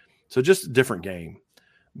be. So just a different game.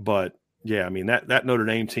 But yeah, I mean, that Notre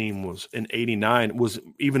Dame team was in 89 was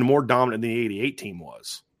even more dominant than the 88 team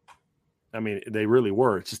was. I mean, they really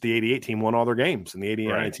were. It's just the 88 team won all their games, and the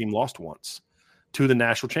 89 team lost once to the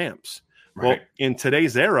national champs. Right. Well, in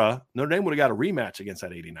today's era, Notre Dame would have got a rematch against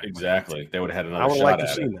that 89. Exactly. They would have had another shot. I would have liked to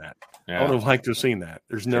have seen that. Yeah. I would have liked to have seen that.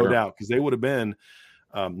 There's no doubt, because they would have been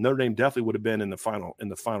Notre Dame definitely would have been in the final in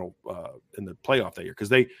the playoff that year, because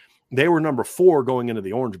they were number 4 going into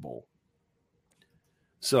the Orange Bowl.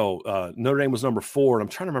 So Notre Dame was number 4, and I'm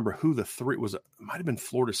trying to remember who the 3 was. It might have been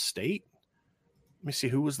Florida State. Let me see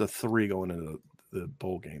who was the 3 going into the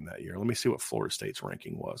bowl game that year. Let me see what Florida State's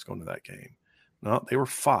ranking was going to that game. No, they were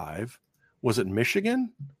 5. Was it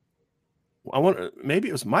Michigan? Maybe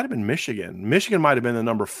it might have been Michigan. Michigan might have been the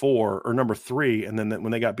number 4 or number 3, and then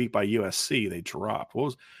when they got beat by USC, they dropped.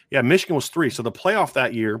 Michigan was 3. So the playoff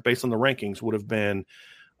that year, based on the rankings, would have been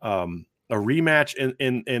a rematch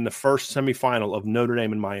in the first semifinal of Notre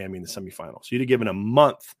Dame and Miami in the semifinal. So you'd have given a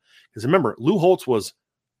month. Because remember, Lou Holtz was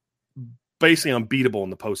basically unbeatable in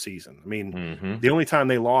the postseason. I mean, The only time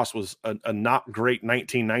they lost was a not great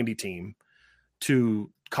 1990 team to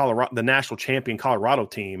Colorado, the national champion Colorado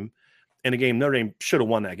team, in a game Notre Dame should have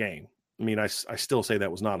won that game. I mean, I still say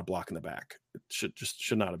that was not a block in the back. It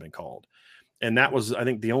should not have been called. And that was, I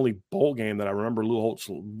think, the only bowl game that I remember Lou Holtz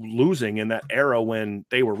losing in that era when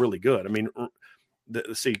they were really good. I mean,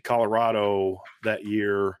 Colorado that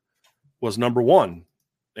year was number 1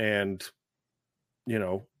 and,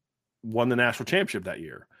 won the national championship that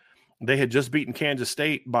year. They had just beaten Kansas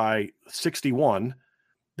State by 61.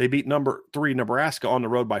 They beat number 3 Nebraska on the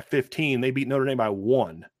road by 15. They beat Notre Dame by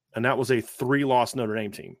 1. And that was a 3-loss Notre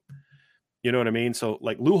Dame team. You know what I mean? So,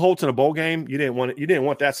 like, Lou Holtz in a bowl game, you didn't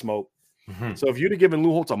want that smoke. Mhm. So if you'd have given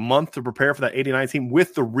Lou Holtz a month to prepare for that 89 team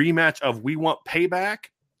with the rematch of we want payback,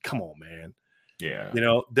 come on, man. Yeah.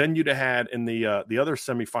 Then you'd have had in the other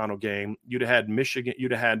semifinal game, you'd have had Michigan.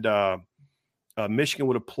 You'd have had Michigan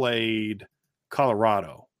would have played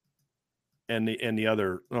Colorado, and the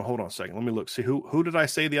other. Oh, hold on a second. Let me look. See who did I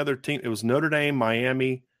say the other team? It was Notre Dame,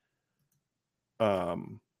 Miami,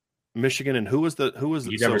 Michigan, and who was the?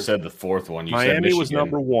 You never said the fourth one. You Miami said Michigan. was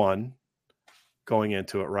number 1 going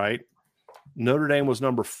into it, right? Notre Dame was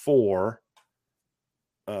number 4.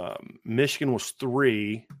 Michigan was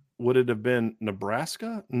 3. Would it have been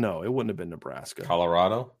Nebraska? No, it wouldn't have been Nebraska.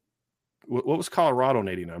 Colorado? What was Colorado in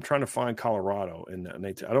 89? I'm trying to find Colorado in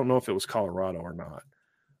 18. I don't know if it was Colorado or not.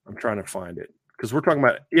 I'm trying to find it because we're talking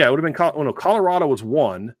about, it would have been Colorado was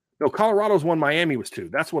 1. No, Colorado was 1. Miami was 2.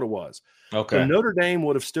 That's what it was. Okay. So Notre Dame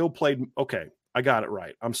would have still played. Okay, I got it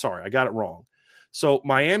right. I'm sorry. I got it wrong. So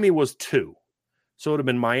Miami was 2. So it would have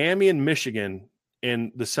been Miami and Michigan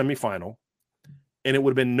in the semifinal, and it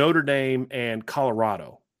would have been Notre Dame and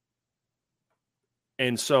Colorado.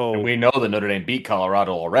 And so we know that Notre Dame beat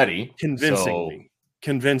Colorado already. Convincingly.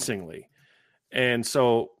 And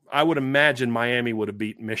so I would imagine Miami would have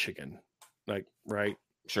beat Michigan. Like, right?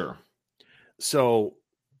 Sure. So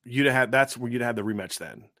that's where you'd have the rematch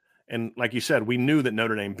then. And like you said, we knew that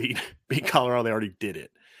Notre Dame beat Colorado. They already did it.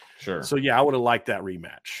 Sure. So yeah, I would have liked that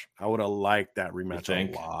rematch. A lot. That would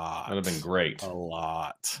have been great. A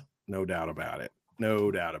lot. No doubt about it.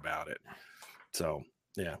 So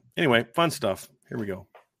yeah. Anyway, fun stuff. Here we go.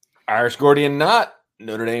 Irish Gordian not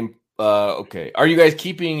Notre Dame. Okay. Are you guys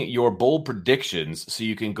keeping your bold predictions so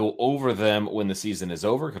you can go over them when the season is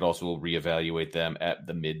over? Could also reevaluate them at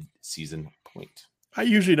the mid-season point. I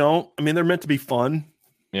usually don't. I mean, they're meant to be fun.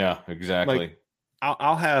 Yeah, exactly. Like,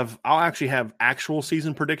 I'll actually have actual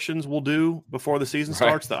season predictions we'll do before the season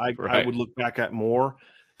starts that I would look back at more.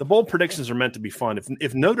 The bold predictions are meant to be fun.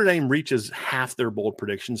 If Notre Dame reaches half their bold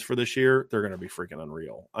predictions for this year, they're going to be freaking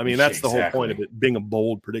unreal. I mean, that's the whole point of it being a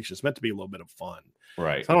bold prediction. It's meant to be a little bit of fun.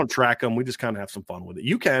 Right. So I don't track them. We just kind of have some fun with it.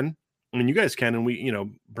 You can. I mean, you guys can, and we,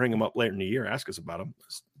 bring them up later in the year. Ask us about them.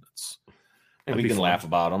 And we can laugh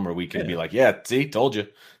about them, or we can be like, yeah, see, told you.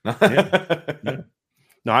 Yeah.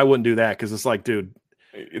 No, I wouldn't do that because it's like, dude,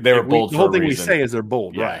 they were bold. The whole thing we say is they're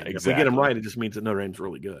bold, yeah, right? Exactly. If we get them right, it just means that Notre Dame's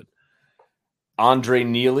really good. Andre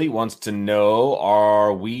Neely wants to know,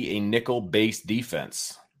 are we a nickel-based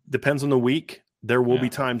defense? Depends on the week. There will be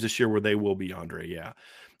times this year where they will be, Andre, yeah.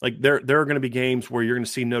 Like there are going to be games where you're going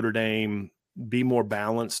to see Notre Dame be more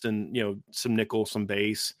balanced and, some nickel, some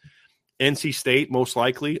base. NC State, most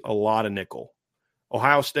likely, a lot of nickel.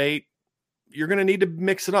 Ohio State, you're going to need to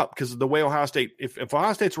mix it up because the way Ohio State, if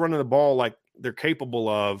Ohio State's running the ball like they're capable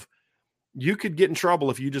of, you could get in trouble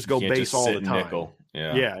if you just go base all the time. Nickel.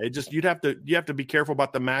 Yeah. You have to be careful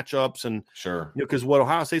about the matchups and sure. Because what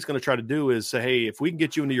Ohio State's going to try to do is say, hey, if we can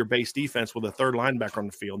get you into your base defense with a third linebacker on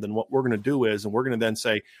the field, then what we're going to do is, and we're going to then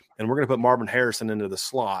say, and we're going to put Marvin Harrison into the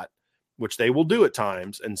slot, which they will do at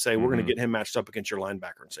times, and say we're going to get him matched up against your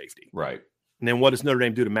linebacker and safety. Right. And then what does Notre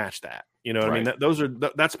Dame do to match that? You know what I mean?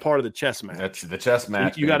 That's part of the chess match. That's the chess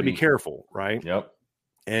match. You got to be careful, right? Yep.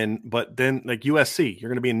 But then like USC, you're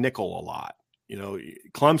going to be in nickel a lot.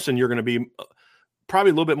 Clemson, you're going to be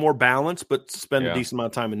probably a little bit more balanced, but spend a decent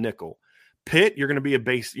amount of time in nickel. Pitt, you're going to be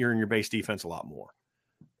you're in your base defense a lot more.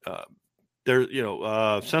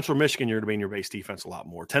 Central Michigan, you're going to be in your base defense a lot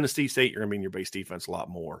more. Tennessee State, you're going to be in your base defense a lot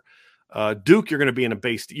more. Duke, you're going to be in a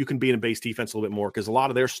base. You can be in a base defense a little bit more because a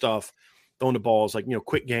lot of their stuff, throwing the balls like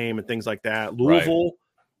quick game and things like that. Louisville,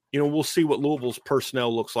 we'll see what Louisville's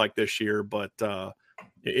personnel looks like this year, but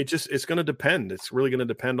it's going to depend. It's really going to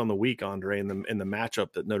depend on the week, Andre, and the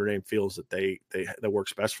matchup that Notre Dame feels that that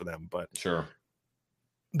works best for them. But sure,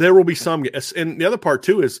 there will be some. And the other part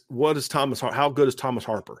too is how good is Thomas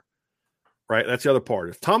Harper? Right, that's the other part.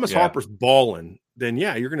 If Thomas Harper's balling, then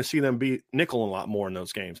you're going to see them be nickel a lot more in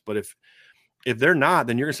those games. But if they're not,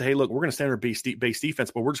 then you're going to say, hey, look, we're going to stand our base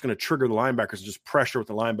defense, but we're just going to trigger the linebackers and just pressure with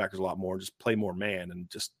the linebackers a lot more, and just play more man and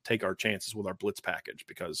just take our chances with our blitz package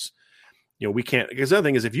because. We can't, because the other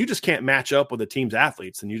thing is if you just can't match up with the team's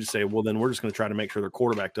athletes, then you just say, well, then we're just going to try to make sure their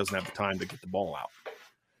quarterback doesn't have the time to get the ball out.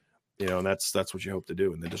 And that's what you hope to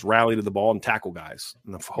do. And then just rally to the ball and tackle guys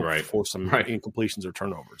and then hope for some incompletions or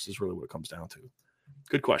turnovers is really what it comes down to.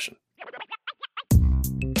 Good question.